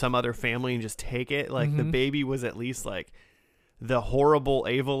from some other family and just take it. Like the Mhm. baby was at least like the horrible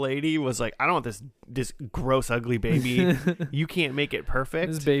Ava lady was like, "I don't want this gross ugly baby. You can't make it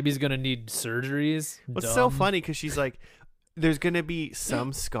perfect." This baby's gonna need surgeries. What's so Dumb. funny because she's like, "There's gonna be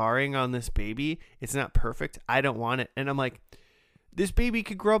some scarring on this baby. It's not perfect. I don't want it." And I'm like, this baby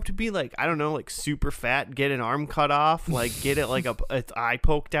could grow up to be like, I don't know, like super fat, get an arm cut off, like get it like its eye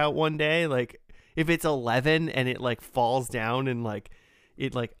poked out one day. Like if it's 11 and it like falls down and like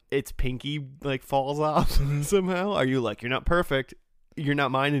it like its pinky like falls off somehow? Are you like, you're not perfect, you're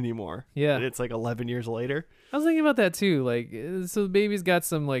not mine anymore? Yeah. And it's like 11 years later. I was thinking about that too. Like, so the baby's got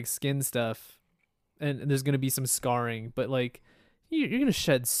some like skin stuff, and there's gonna be some scarring, but like, you're gonna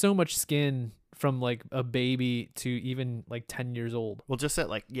shed so much skin from like a baby to even like 10 years old. Well, just that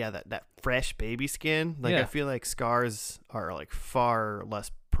like, yeah, that fresh baby skin. Like, Yeah. I feel like scars are like far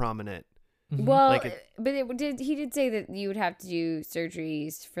less prominent. Mhm. Well, Like but he did say that you would have to do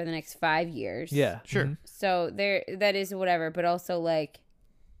surgeries for the next 5 years. Yeah. Sure. Mhm. So that is whatever, but also like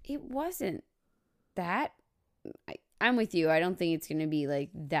it wasn't that. I'm with you. I don't think it's going to be like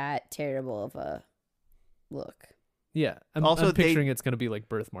that terrible of a look. Yeah. Also, I'm picturing it's gonna be like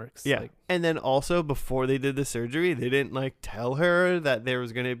birthmarks. Yeah. Like, And then also, before they did the surgery, they didn't like tell her that there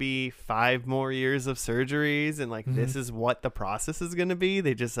was going to be 5 more years of surgeries and like this is what the process is going to be.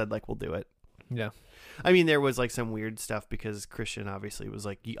 They just said like, we'll do it. yeah. I mean, there was like some weird stuff because Christian obviously was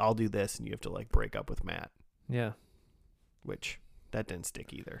like, I'll do this, and you have to like break up with Matt, Yeah. which that didn't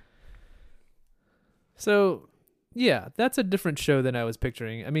stick either. So, yeah, that's a different show than I was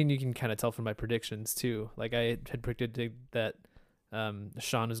picturing. I mean, you can kind of tell from my predictions too. Like, I had predicted that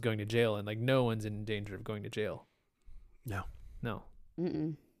Sean was going to jail, and like no one's in danger of going to jail. No. No.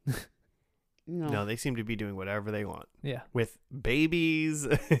 Mm-mm. No, they seem to be doing whatever they want Yeah. with babies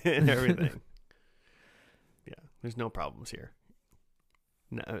and everything. Yeah, there's no problems here.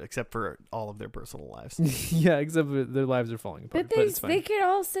 No, except for all of their personal lives. Yeah, except for their lives are falling apart. But But it's fine. they could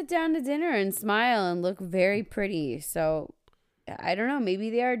all sit down to dinner and smile and look very pretty. So I don't know. Maybe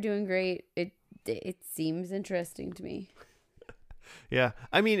they are doing great. It seems interesting to me. Yeah,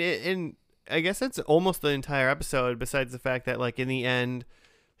 I mean, and I guess that's almost the entire episode. Besides the fact that, like, in the end,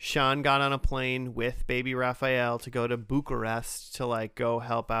 Sean got on a plane with baby Raphael to go to Bucharest to like go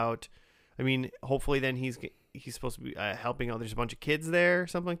help out. I mean, hopefully, then he's supposed to be helping out. There's a bunch of kids there, or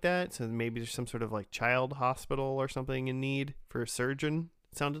something like that. So maybe there's some sort of like child hospital or something in need for a surgeon.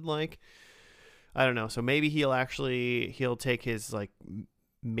 It sounded like. I don't know. So maybe he'll take his like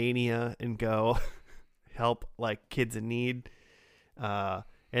mania and go help like kids in need.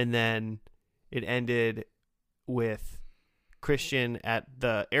 And then it ended with Christian at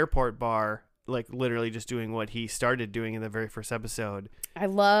the airport bar, like literally just doing what he started doing in the very first episode. I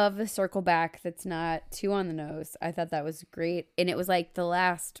love the circle back that's not too on the nose. I thought that was great. And it was like the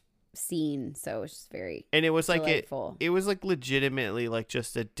last scene. So it was just very And it was like delightful. it was like legitimately like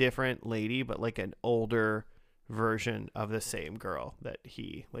just a different lady, but like an older version of the same girl that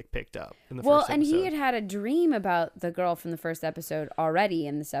he like picked up in the first episode. And he had a dream about the girl from the first episode already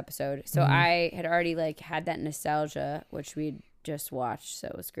in this episode. So I had already like had that nostalgia, which we'd just watched. So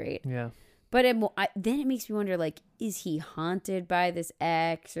it was great. Yeah. But then it makes me wonder, like, is he haunted by this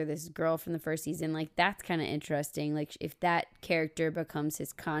ex or this girl from the first season? Like, that's kind of interesting. Like, if that character becomes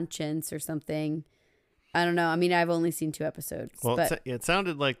his conscience or something. I don't know. I mean, I've only seen 2 episodes. Well, but it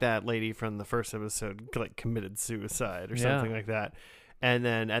sounded like that lady from the first episode like committed suicide or Yeah. something like that. And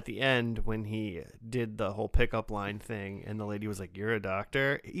then at the end, when he did the whole pickup line thing and the lady was like, "You're a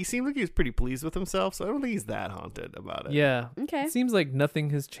doctor," he seemed like he was pretty pleased with himself. So I don't think he's that haunted about it. Yeah. okay. It seems like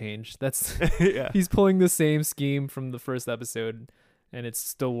nothing has changed. That's Yeah. he's pulling the same scheme from the first episode, and it's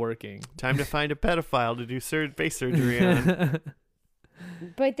still working. Time to find a pedophile to do face surgery on.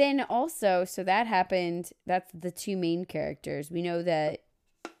 But then also, so that happened. That's the 2 main characters. We know that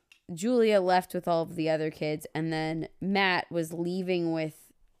Julia left with all of the other kids, and then Matt was leaving with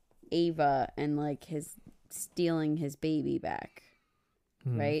Ava and like stealing his baby back,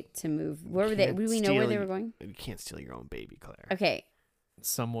 right? To move. Where were they? Can't Do we know where they steal- were going? You can't steal your own baby, Claire. Okay.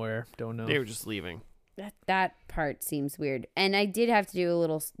 Somewhere, don't know. They were just leaving. That part seems weird, and I did have to do a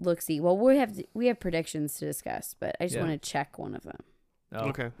little look see. Well, we have predictions to discuss, but I just Yeah. want to check one of them. Oh.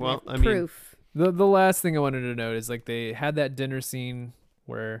 Okay. Well, I mean, Proof. The last thing I wanted to note is like they had that dinner scene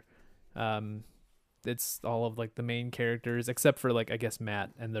where it's all of like the main characters except for like I guess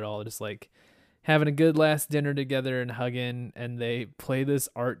Matt, and they're all just like having a good last dinner together and hugging, and they play this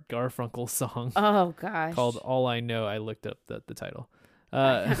Art Garfunkel song Oh gosh. called All I Know. I looked up the title.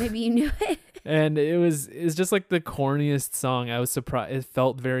 I thought maybe you knew it. And it's just like the corniest song. I was surprised. It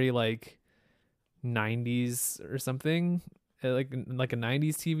felt very like 90s or something, like a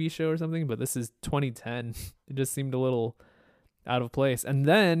 90s TV show or something, but this is 2010. It just seemed a little out of place. And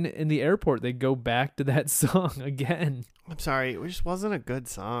then in the airport they go back to that song again. I'm sorry, it just wasn't a good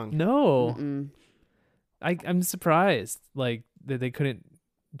song. No. Mm-mm. I'm surprised like that they couldn't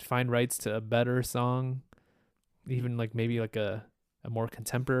find rights to a better song, even like maybe like a a more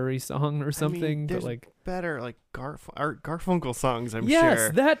contemporary song or something. there's but like better like Art Garfunkel songs, I'm yes,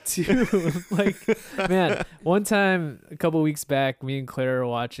 sure. that too. Like, man, one time a couple weeks back, me and Claire were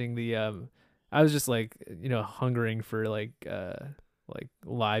watching the. I was just like, hungering for like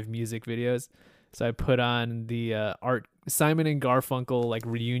live music videos, so I put on the Simon and Garfunkel like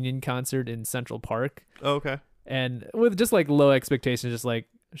reunion concert in Central Park, Oh, okay. and with just like low expectations, just like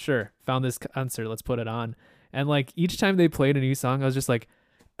sure, found this concert, let's put it on, and like each time they played a new song, I was just like,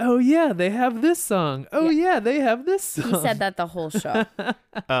 oh yeah, they have this song. Oh yeah, they have this song. He said that the whole show.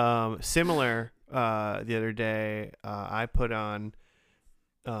 Similar. The other day, I put on,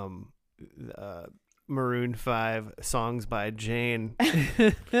 Maroon 5 Songs by Jane,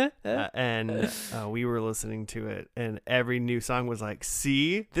 and we were listening to it, and every new song was like,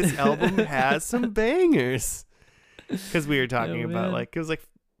 see, this album has some bangers, because we were talking about man. like it was like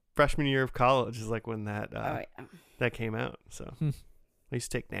freshman year of college is like when that Yeah. that came out. So I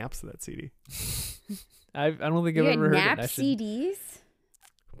used to take naps to that CD. I don't think You I've had ever heard nap it. I should- CDs?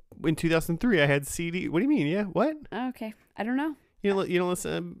 In 2003, I had CD. What do you mean? Yeah, what? Oh, okay. I don't know. You don't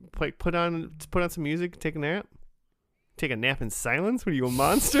listen? Like put on some music, take a nap, take a nap in silence. What are you, a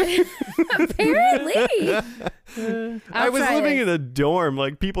monster? Apparently. I was try living this. in a dorm.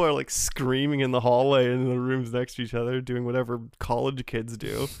 Like people are like screaming in the hallway and in the rooms next to each other, doing whatever college kids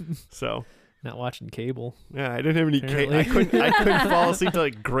do. So Not watching cable. yeah, I didn't have any. Apparently. I couldn't fall asleep to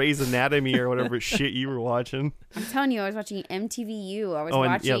like Grey's Anatomy or whatever shit you were watching. I'm telling you, I was watching MTVU. I was And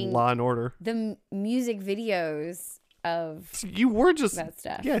yeah, watching Law and Order. the music videos of You were just that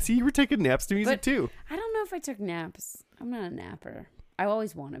stuff. yeah. See, you were taking naps to music But- too. I don't know if I took naps. I'm not a napper. I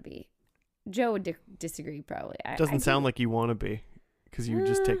always want to be. Joe would disagree probably. Doesn't sound like you want to be, because you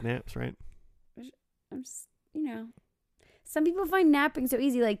just take Uh, naps, right? I'm just, some people find napping so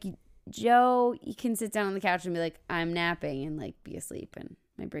easy. Like Joe, you can sit down on the couch and be like, I'm napping, and like be asleep, and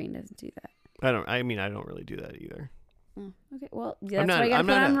my brain doesn't do that. I don't really do that either. Oh, okay, well, that's not- why I got I'm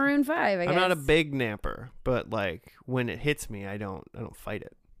to put not on a- Maroon 5. I guess. I'm not a big napper, but like when it hits me, I don't fight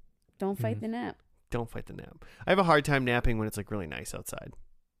it. Don't fight Mhm. the nap. Don't fight the nap. I have a hard time napping when it's like really nice outside,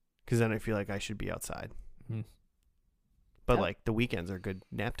 because then I feel like I should be outside. Mhm. But Oh. like the weekends are good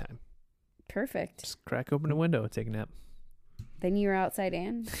nap time. Perfect. Just crack open a window and take a nap. Then you're outside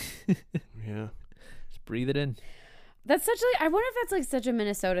in. Yeah. Just breathe it in. That's such like, I wonder if that's like such a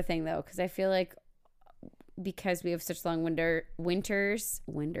Minnesota thing though, because I feel like because we have such long winters,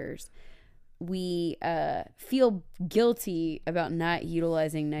 we feel guilty about not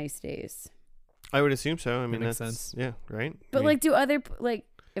utilizing nice days. I would assume so. I mean, makes that's sense. Yeah, right. But I mean, like, do other like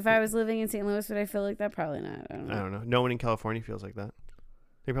if I was living in St. Louis, would I feel like that? Probably not. I don't know. I don't know. No one in California feels like that.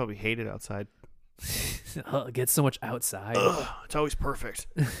 They probably hate it outside. Oh, it gets so much outside. Ugh, it's always perfect,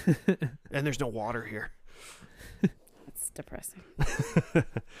 and there's no water here. That's depressing.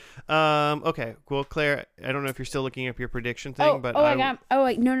 Okay. Well, Claire, I don't know if you're still looking up your prediction thing, but I got. Oh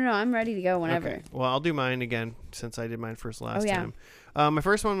wait, no, I'm ready to go whenever. Okay. Well, I'll do mine again since I did mine first last yeah. time. My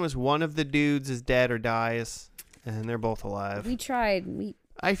first one was one of the dudes is dead or dies, and they're both alive. We tried.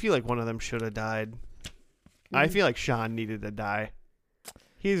 I feel like one of them should have died. I feel like Sean needed to die.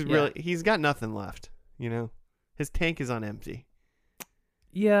 He's got nothing left, you know? His tank is on empty.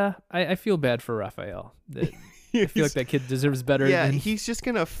 Yeah, I feel bad for Raphael. I feel like that kid deserves better. Yeah, than, he's just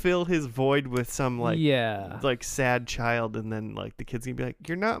going to fill his void with some, yeah. like sad child, and then, like, the kid's going to be like,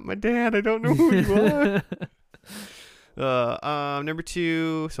 you're not my dad, I don't know who you are. Number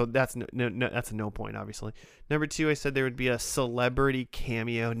two, so that's no, that's a no point, obviously. Number two, I said there would be a celebrity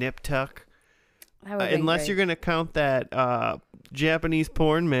cameo, Nip Tuck. Unless you're gonna count that Japanese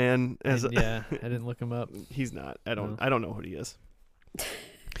porn man as Yeah, I didn't look him up. he's not. I don't know who he is.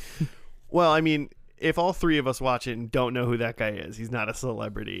 Well, I mean, if all three of us watch it and don't know who that guy is, he's not a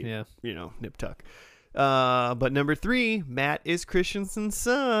celebrity. Yeah. You know, Nip Tuck. But number three, Matt is Christensen's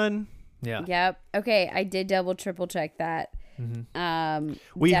son. Yeah. Yep. Okay, I did double triple check that. Mm-hmm.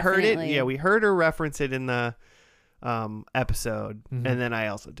 We heard it. Definitely. Yeah, we heard her reference it in the episode, Mhm. and then I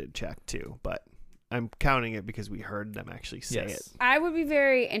also did check too. But I'm counting it because we heard them actually say Yes. it. I would be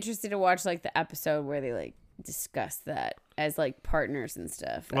very interested to watch like the episode where they like discuss that as like partners and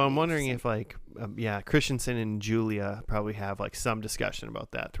stuff. Well, I'm wondering if like Christensen and Julia probably have like some discussion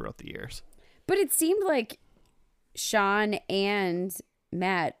about that throughout the years. But it seemed like Sean and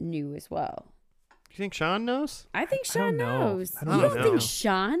Matt knew as well. Do you think Sean knows? I think I Sean don't know. knows. I You don't don't know. think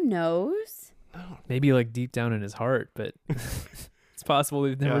Sean knows? Maybe like deep down in his heart, but it's possible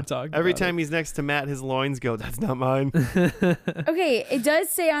they've never Yeah. talked Every about time he's next to Matt, his loins go, "That's not mine." it. Okay, it does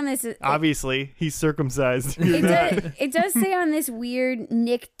say on this. Obviously, he's circumcised. It does say on this weird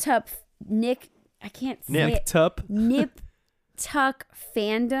Nick. I can't say Nip it. Tup. Nip Tuck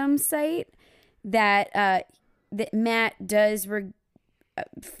fandom site that that Matt does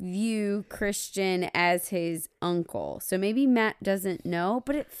view Christian as his uncle. So maybe Matt doesn't know,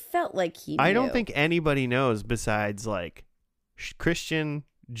 but it felt like he knew. I don't think anybody knows besides like Christian,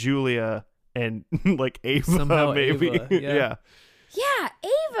 Julia, and like Ava, Somehow maybe. Ava, yeah. Yeah. Yeah,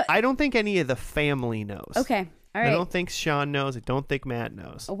 Ava. I don't think any of the family knows. Okay. All right. I don't think Sean knows. I don't think Matt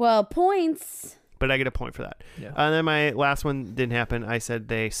knows. Well, points. But I get a point for that. Yeah. And then my last one didn't happen. I said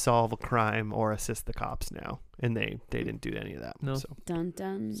they solve a crime or assist the cops now. And they didn't do any of that. No. So Dun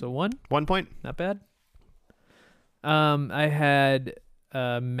dun. So 1, 1 point. not bad. I had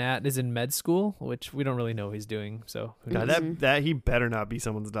Matt is in med school, which we don't really know what he's doing. So who God, knows? that he better not be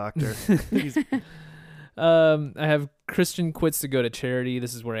someone's doctor. He's, I have Christian quits to go to charity.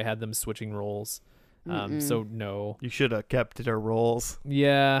 This is where I had them switching roles. So no. you should have kept their roles.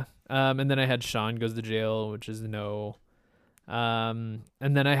 Yeah. And then I had Sean goes to jail, which is no. And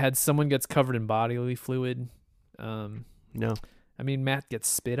then I had someone gets covered in bodily fluid. No. I mean, Matt gets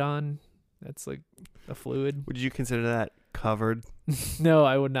spit on. That's like a fluid. Would you consider that covered? No,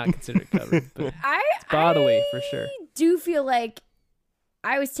 I would not consider it covered, but I bodily for sure. do feel like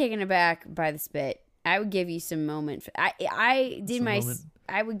I was taken aback by the spit. I would give you some moment. I did Some my. moment.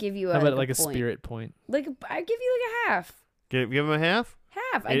 I would give you How about like a point. spirit point? Like I give you like a half. Give him a half?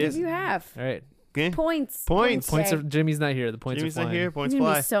 Half. I It give is- you half. All right. Okay. Points. Points. Points Jay. are Jimmy's not here. The points Jimmy's are not flying. here. Points You're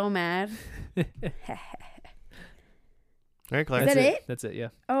gonna fly. be so mad. All right, Claire. Is that it? That's it. Yeah.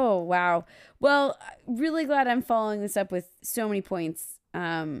 Oh wow. Well, really glad I'm following this up with so many points.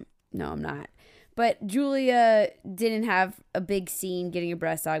 No, I'm not. But Julia didn't have a big scene getting a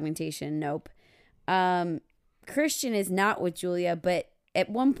breast augmentation. Nope. Christian is not with Julia, but at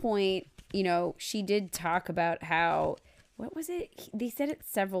one point, you know, she did talk about how what was it? They said it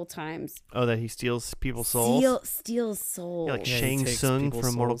several times. Oh, that he steals people's souls? Steals souls. Yeah, like Yeah, he Shang takes Tsung people's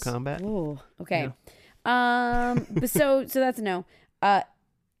from Mortal souls. Kombat. Oh, okay. But so that's a no.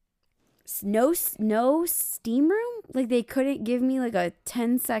 No steam room? Like they couldn't give me like a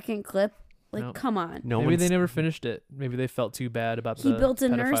 10-second clip? Like Nope. come on. No Maybe one's they never finished it. Maybe they felt too bad about He the built a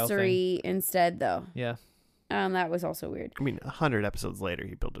pedophile nursery thing. instead though. Yeah. That was also weird. I mean, 100 episodes later,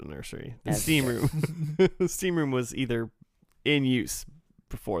 he built a nursery. The That's steam true. room, the steam room was either in use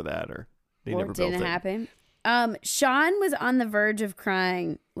before that, or they Or never it built didn't it. happen. Sean was on the verge of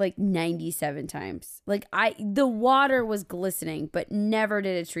crying like 97 times. Like the water was glistening, but never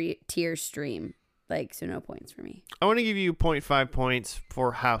did a tear stream. Like, so no points for me. I want to give you 0.5 points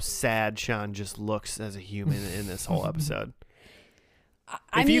for how sad Sean just looks as a human in this whole episode.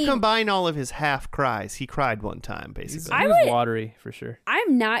 I If mean, you combine all of his half cries, he cried one time, basically. He was watery for sure.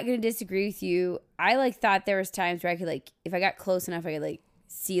 I'm not gonna disagree with you. I like thought there was times where I could like, if I got close enough, I could like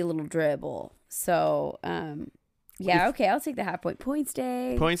see a little dribble. So, yeah, okay, I'll take the half point. Points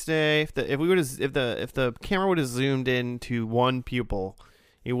day. Points day. If the camera would have zoomed into one pupil,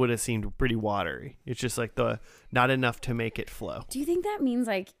 it would have seemed pretty watery. It's just like not enough to make it flow. Do you think that means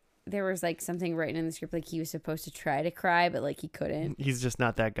like there was like something written in the script like he was supposed to try to cry but like he couldn't? He's just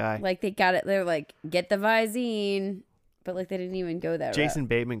not that guy. Like they got it. They're like, get the Visine, but like they didn't even go that route. Jason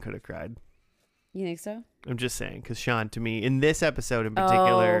Bateman could have cried. You think so? I'm just saying, because Sean, to me, in this episode in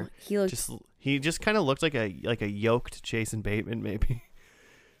particular, he looked. he just kind of looked like a yoked Jason Bateman. Maybe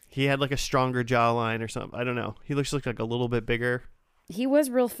he had like a stronger jawline or something. I don't know. He looked like a little bit bigger. He was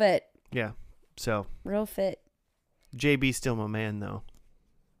real fit. Yeah. So Real fit. JB's still my man, though.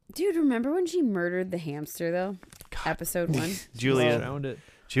 Dude, remember when she murdered the hamster though? God. Episode 1. Julia. Around it.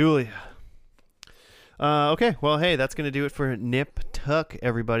 Julia. Okay. Well, hey, that's gonna do it for Nip Tuck,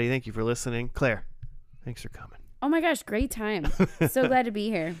 everybody. Thank you for listening. Claire, thanks for coming. Oh my gosh, great time. So glad to be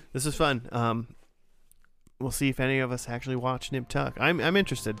here. This is fun. We'll see if any of us actually watch Nip Tuck. I'm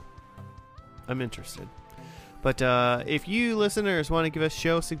interested. But if you listeners want to give us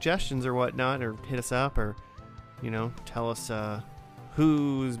show suggestions or whatnot, or hit us up, or tell us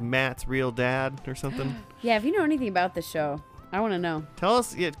who's Matt's real dad or something. Yeah, if you know anything about the show, I want to know. Tell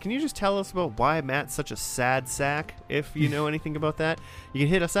us. Yeah, can you just tell us about why Matt's such a sad sack? If you know anything about that, you can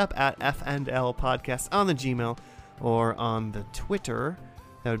hit us up at F&L Podcast on the Gmail or on the Twitter.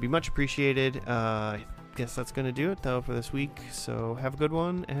 That would be much appreciated. I guess that's going to do it though for this week. So have a good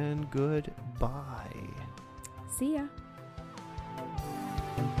one and goodbye. See ya.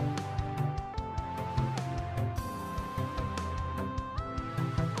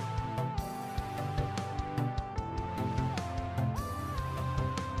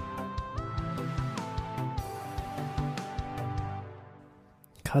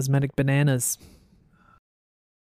 Cosmetic bananas.